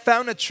man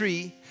found a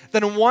tree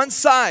that on one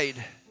side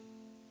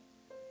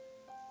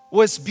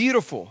was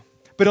beautiful,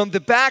 but on the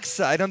back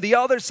side, on the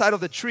other side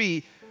of the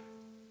tree,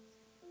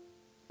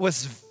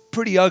 was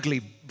pretty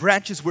ugly.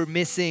 Branches were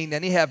missing,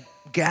 and it had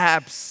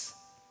gaps.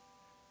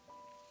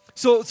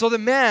 So the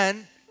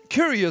man,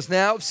 curious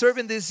now,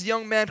 observing this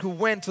young man who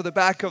went to the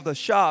back of the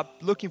shop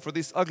looking for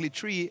this ugly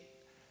tree,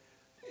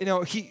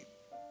 he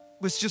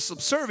was just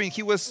observing.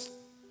 He was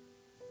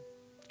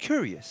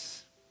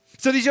curious.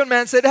 So this young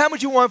man said, "How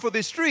much you want for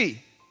this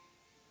tree?"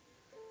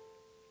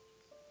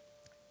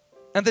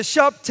 And the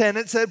shop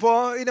tenant said,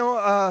 "Well,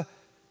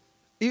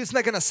 he was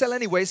not going to sell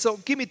anyway, so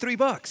give me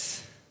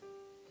 $3.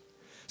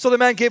 So the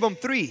man gave him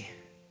 3.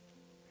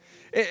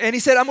 And he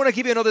said, "I'm going to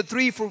give you another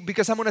 3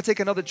 because I'm going to take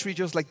another tree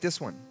just like this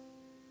one."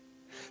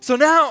 So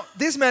now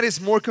this man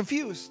is more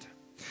confused.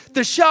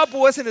 The shop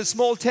was in a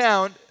small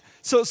town,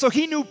 so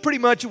he knew pretty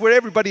much where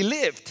everybody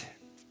lived.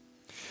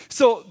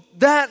 So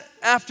that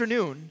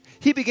afternoon,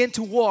 he began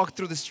to walk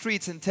through the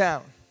streets in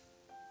town.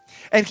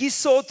 And he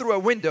saw through a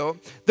window,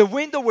 the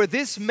window where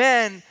this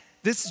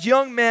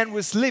young man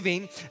was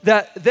living,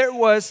 that there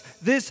was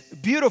this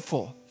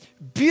beautiful,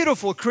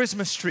 beautiful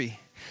Christmas tree.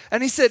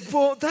 And he said,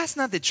 "Well, that's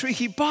not the tree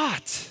he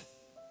bought.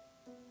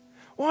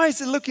 Why is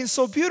it looking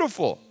so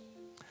beautiful?"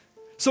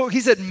 So he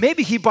said,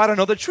 maybe he bought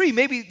another tree.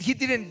 Maybe he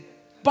didn't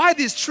buy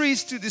these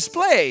trees to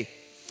display.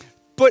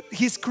 But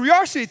his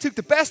curiosity took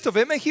the best of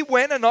him, and he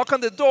went and knocked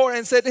on the door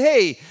and said,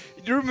 "Hey,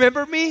 do you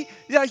remember me?"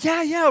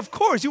 Yeah, of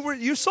course.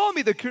 You saw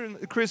me the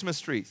Christmas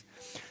trees.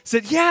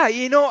 Said, "Yeah,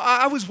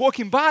 I was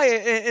walking by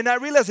and I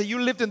realized that you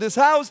lived in this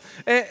house,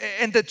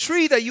 and the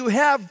tree that you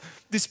have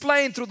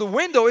displaying through the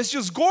window is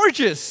just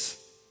gorgeous.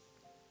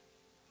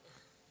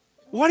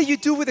 What do you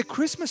do with the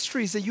Christmas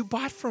trees that you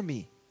bought for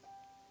me?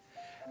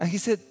 And he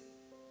said,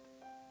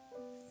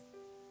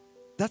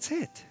 that's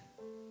it.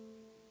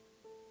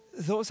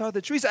 Those are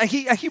the trees. And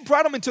he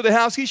brought them into the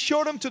house. He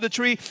showed him to the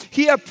tree.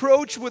 He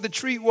approached where the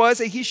tree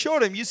was and he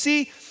showed him. You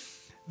see,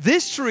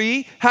 this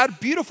tree had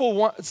beautiful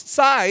one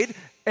side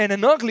and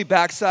an ugly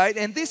backside.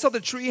 And this other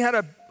tree had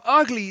an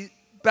ugly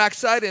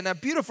backside and a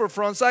beautiful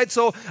front side.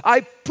 So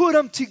I put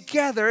them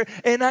together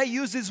and I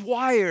used this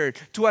wire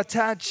to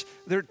attach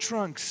their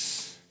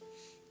trunks.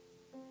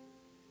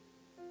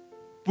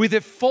 With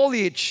the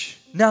foliage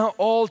now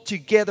all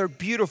together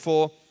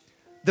beautiful,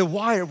 the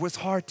wire was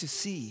hard to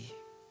see.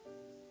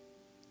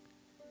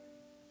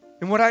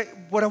 And what I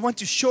want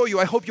to show you,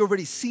 I hope you've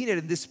already seen it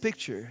in this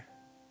picture,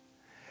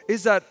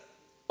 is that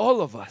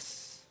all of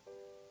us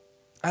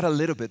are a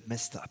little bit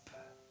messed up.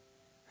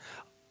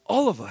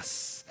 All of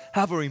us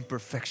have our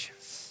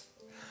imperfections.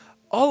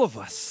 All of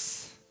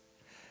us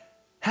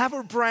have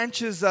our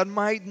branches that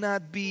might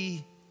not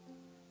be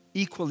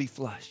equally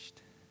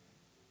flushed.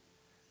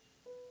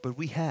 But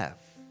we have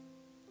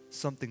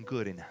something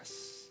good in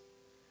us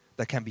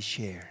that can be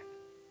shared.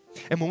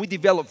 And when we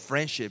develop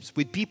friendships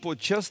with people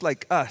just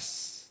like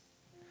us,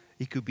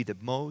 it could be the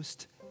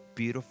most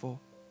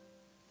beautiful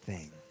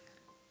thing.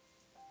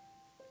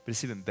 But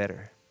it's even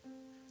better.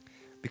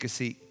 Because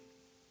see,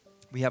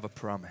 we have a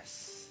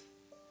promise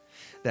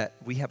that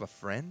we have a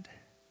friend.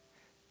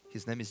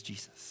 His name is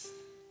Jesus.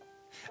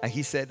 And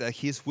he said that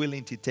he's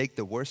willing to take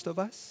the worst of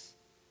us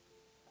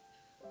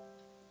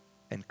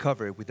and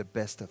cover it with the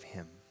best of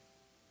him.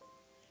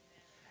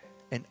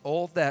 And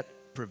all that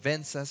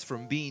prevents us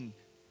from being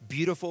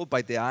beautiful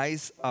by the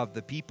eyes of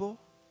the people,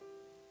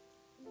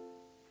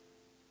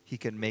 he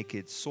can make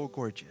it so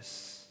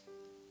gorgeous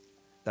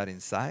that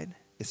inside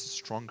is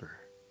stronger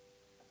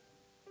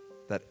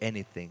than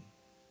anything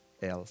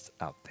else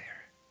out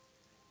there.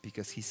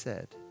 Because he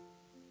said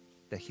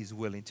that he's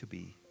willing to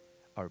be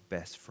our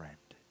best friend.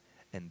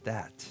 And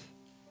that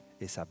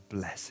is a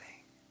blessing.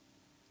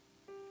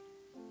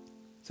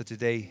 So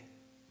today,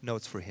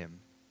 Notes for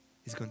Him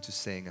is going to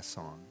sing a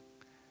song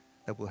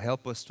that will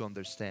help us to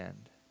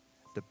understand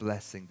the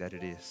blessing that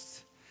it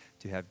is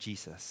to have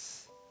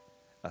Jesus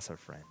as our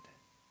friend.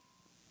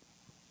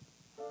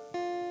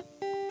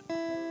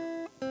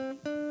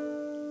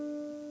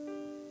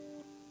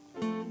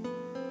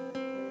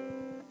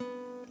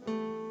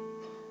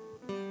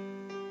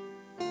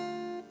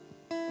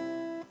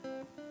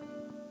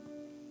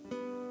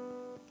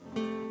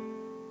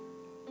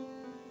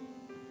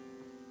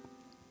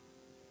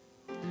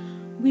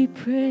 We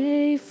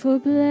pray for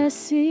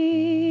blessings,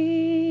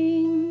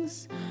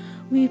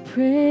 we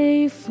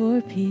pray for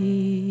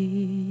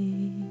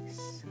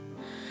peace,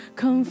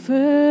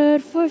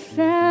 comfort for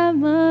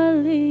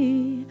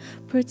family,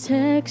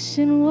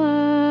 protection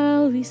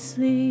while we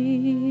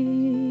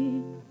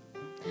sleep.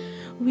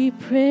 We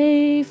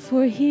pray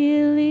for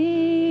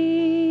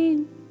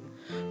healing,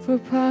 for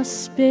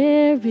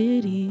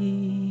prosperity.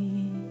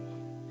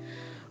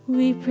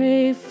 We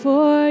pray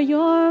for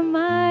your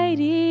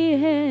mighty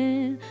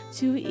hand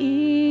to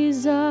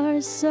ease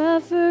our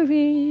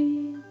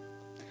suffering.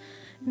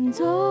 And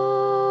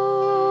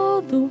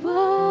all the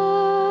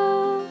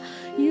while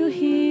you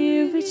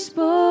hear each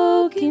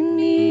spoken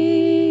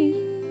need.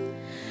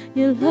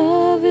 Your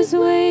love is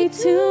way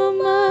too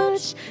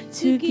much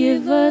to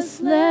give us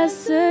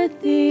lesser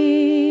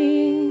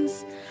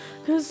things.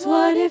 'Cause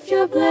what if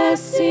your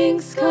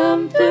blessings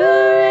come through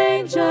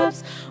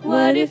raindrops?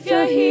 What if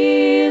your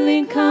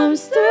healing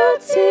comes through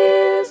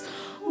tears?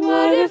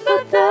 What if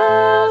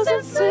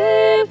 1,000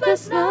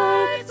 sleepless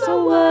nights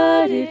are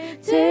what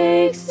it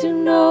takes to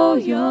know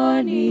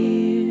you're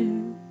near?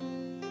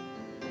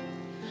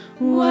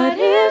 What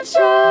if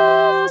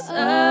trials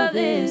of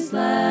this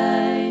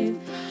life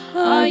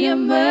are your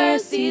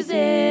mercies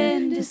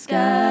in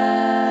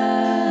disguise?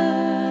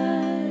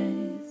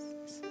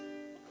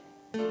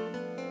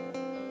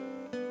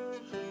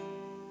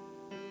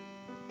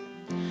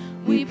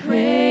 We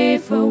pray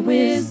for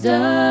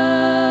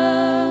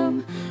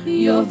wisdom,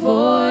 your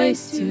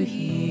voice to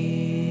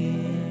hear.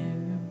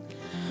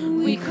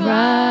 We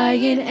cry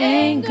in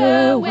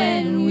anger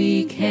when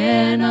we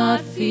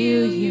cannot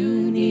feel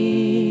you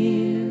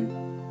near.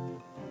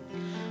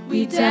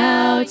 We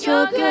doubt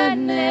your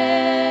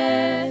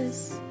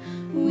goodness,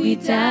 we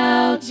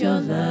doubt your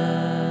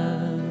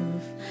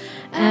love,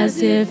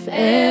 as if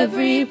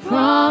every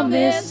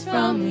promise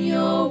from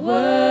your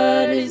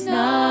word is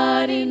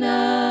not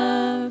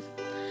enough.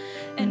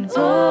 And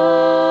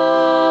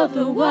all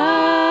the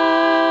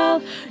while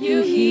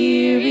you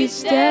hear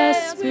each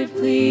desperate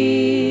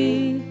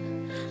plea,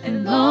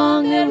 and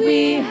long that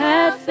we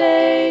have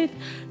faith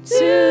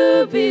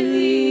to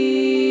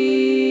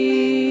believe.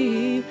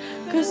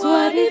 'Cause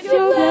what if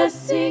your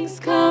blessings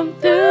come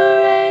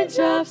through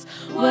raindrops?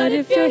 What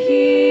if your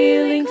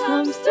healing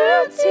comes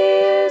through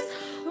tears?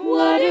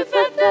 What if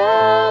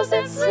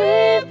 1,000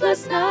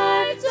 sleepless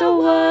nights are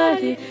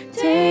what it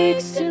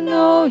takes to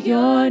know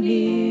you're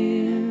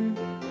near?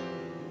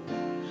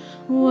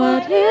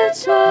 What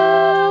if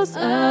trials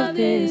of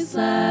this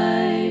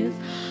life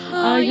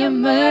are your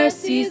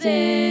mercies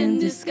in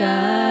disguise?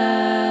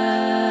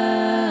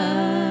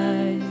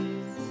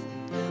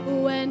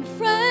 When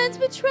friends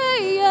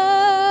betray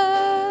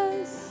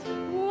us,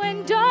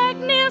 When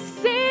darkness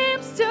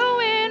seems to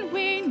win,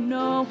 we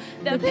know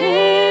the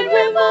pain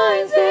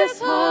reminds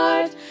this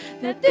heart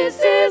that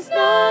this is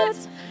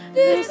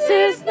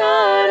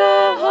not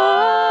our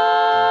home.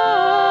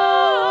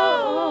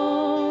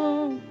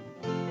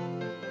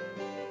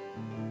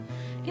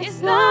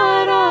 it's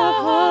not our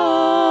home.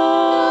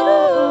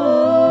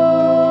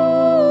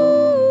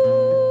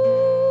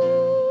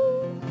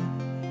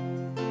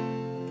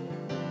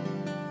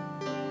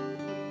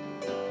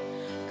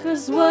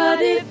 'Cause what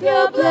if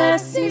your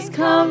blessings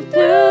come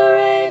through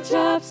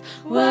raindrops?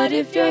 What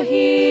if your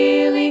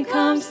healing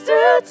comes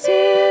through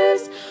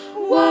tears?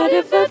 What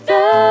if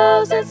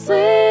 1,000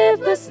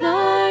 sleepless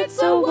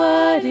nights are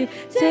what it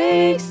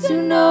takes to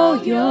know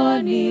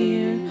you're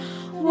near?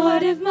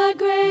 What if my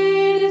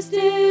greatest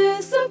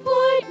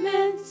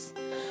disappointments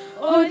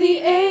or the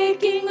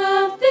aching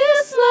of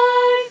this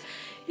life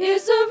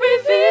is a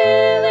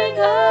revealing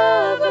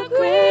of a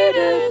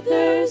greater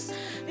thirst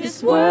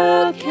this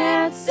world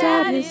can't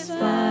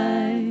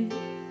satisfy?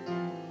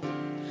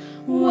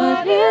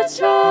 What if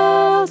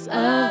trials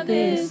of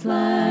this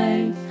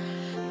life,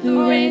 the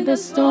rain, the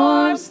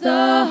storms,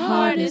 the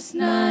hardest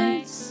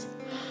nights,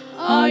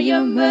 are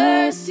your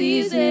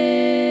mercies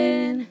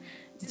in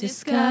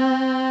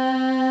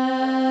disguise?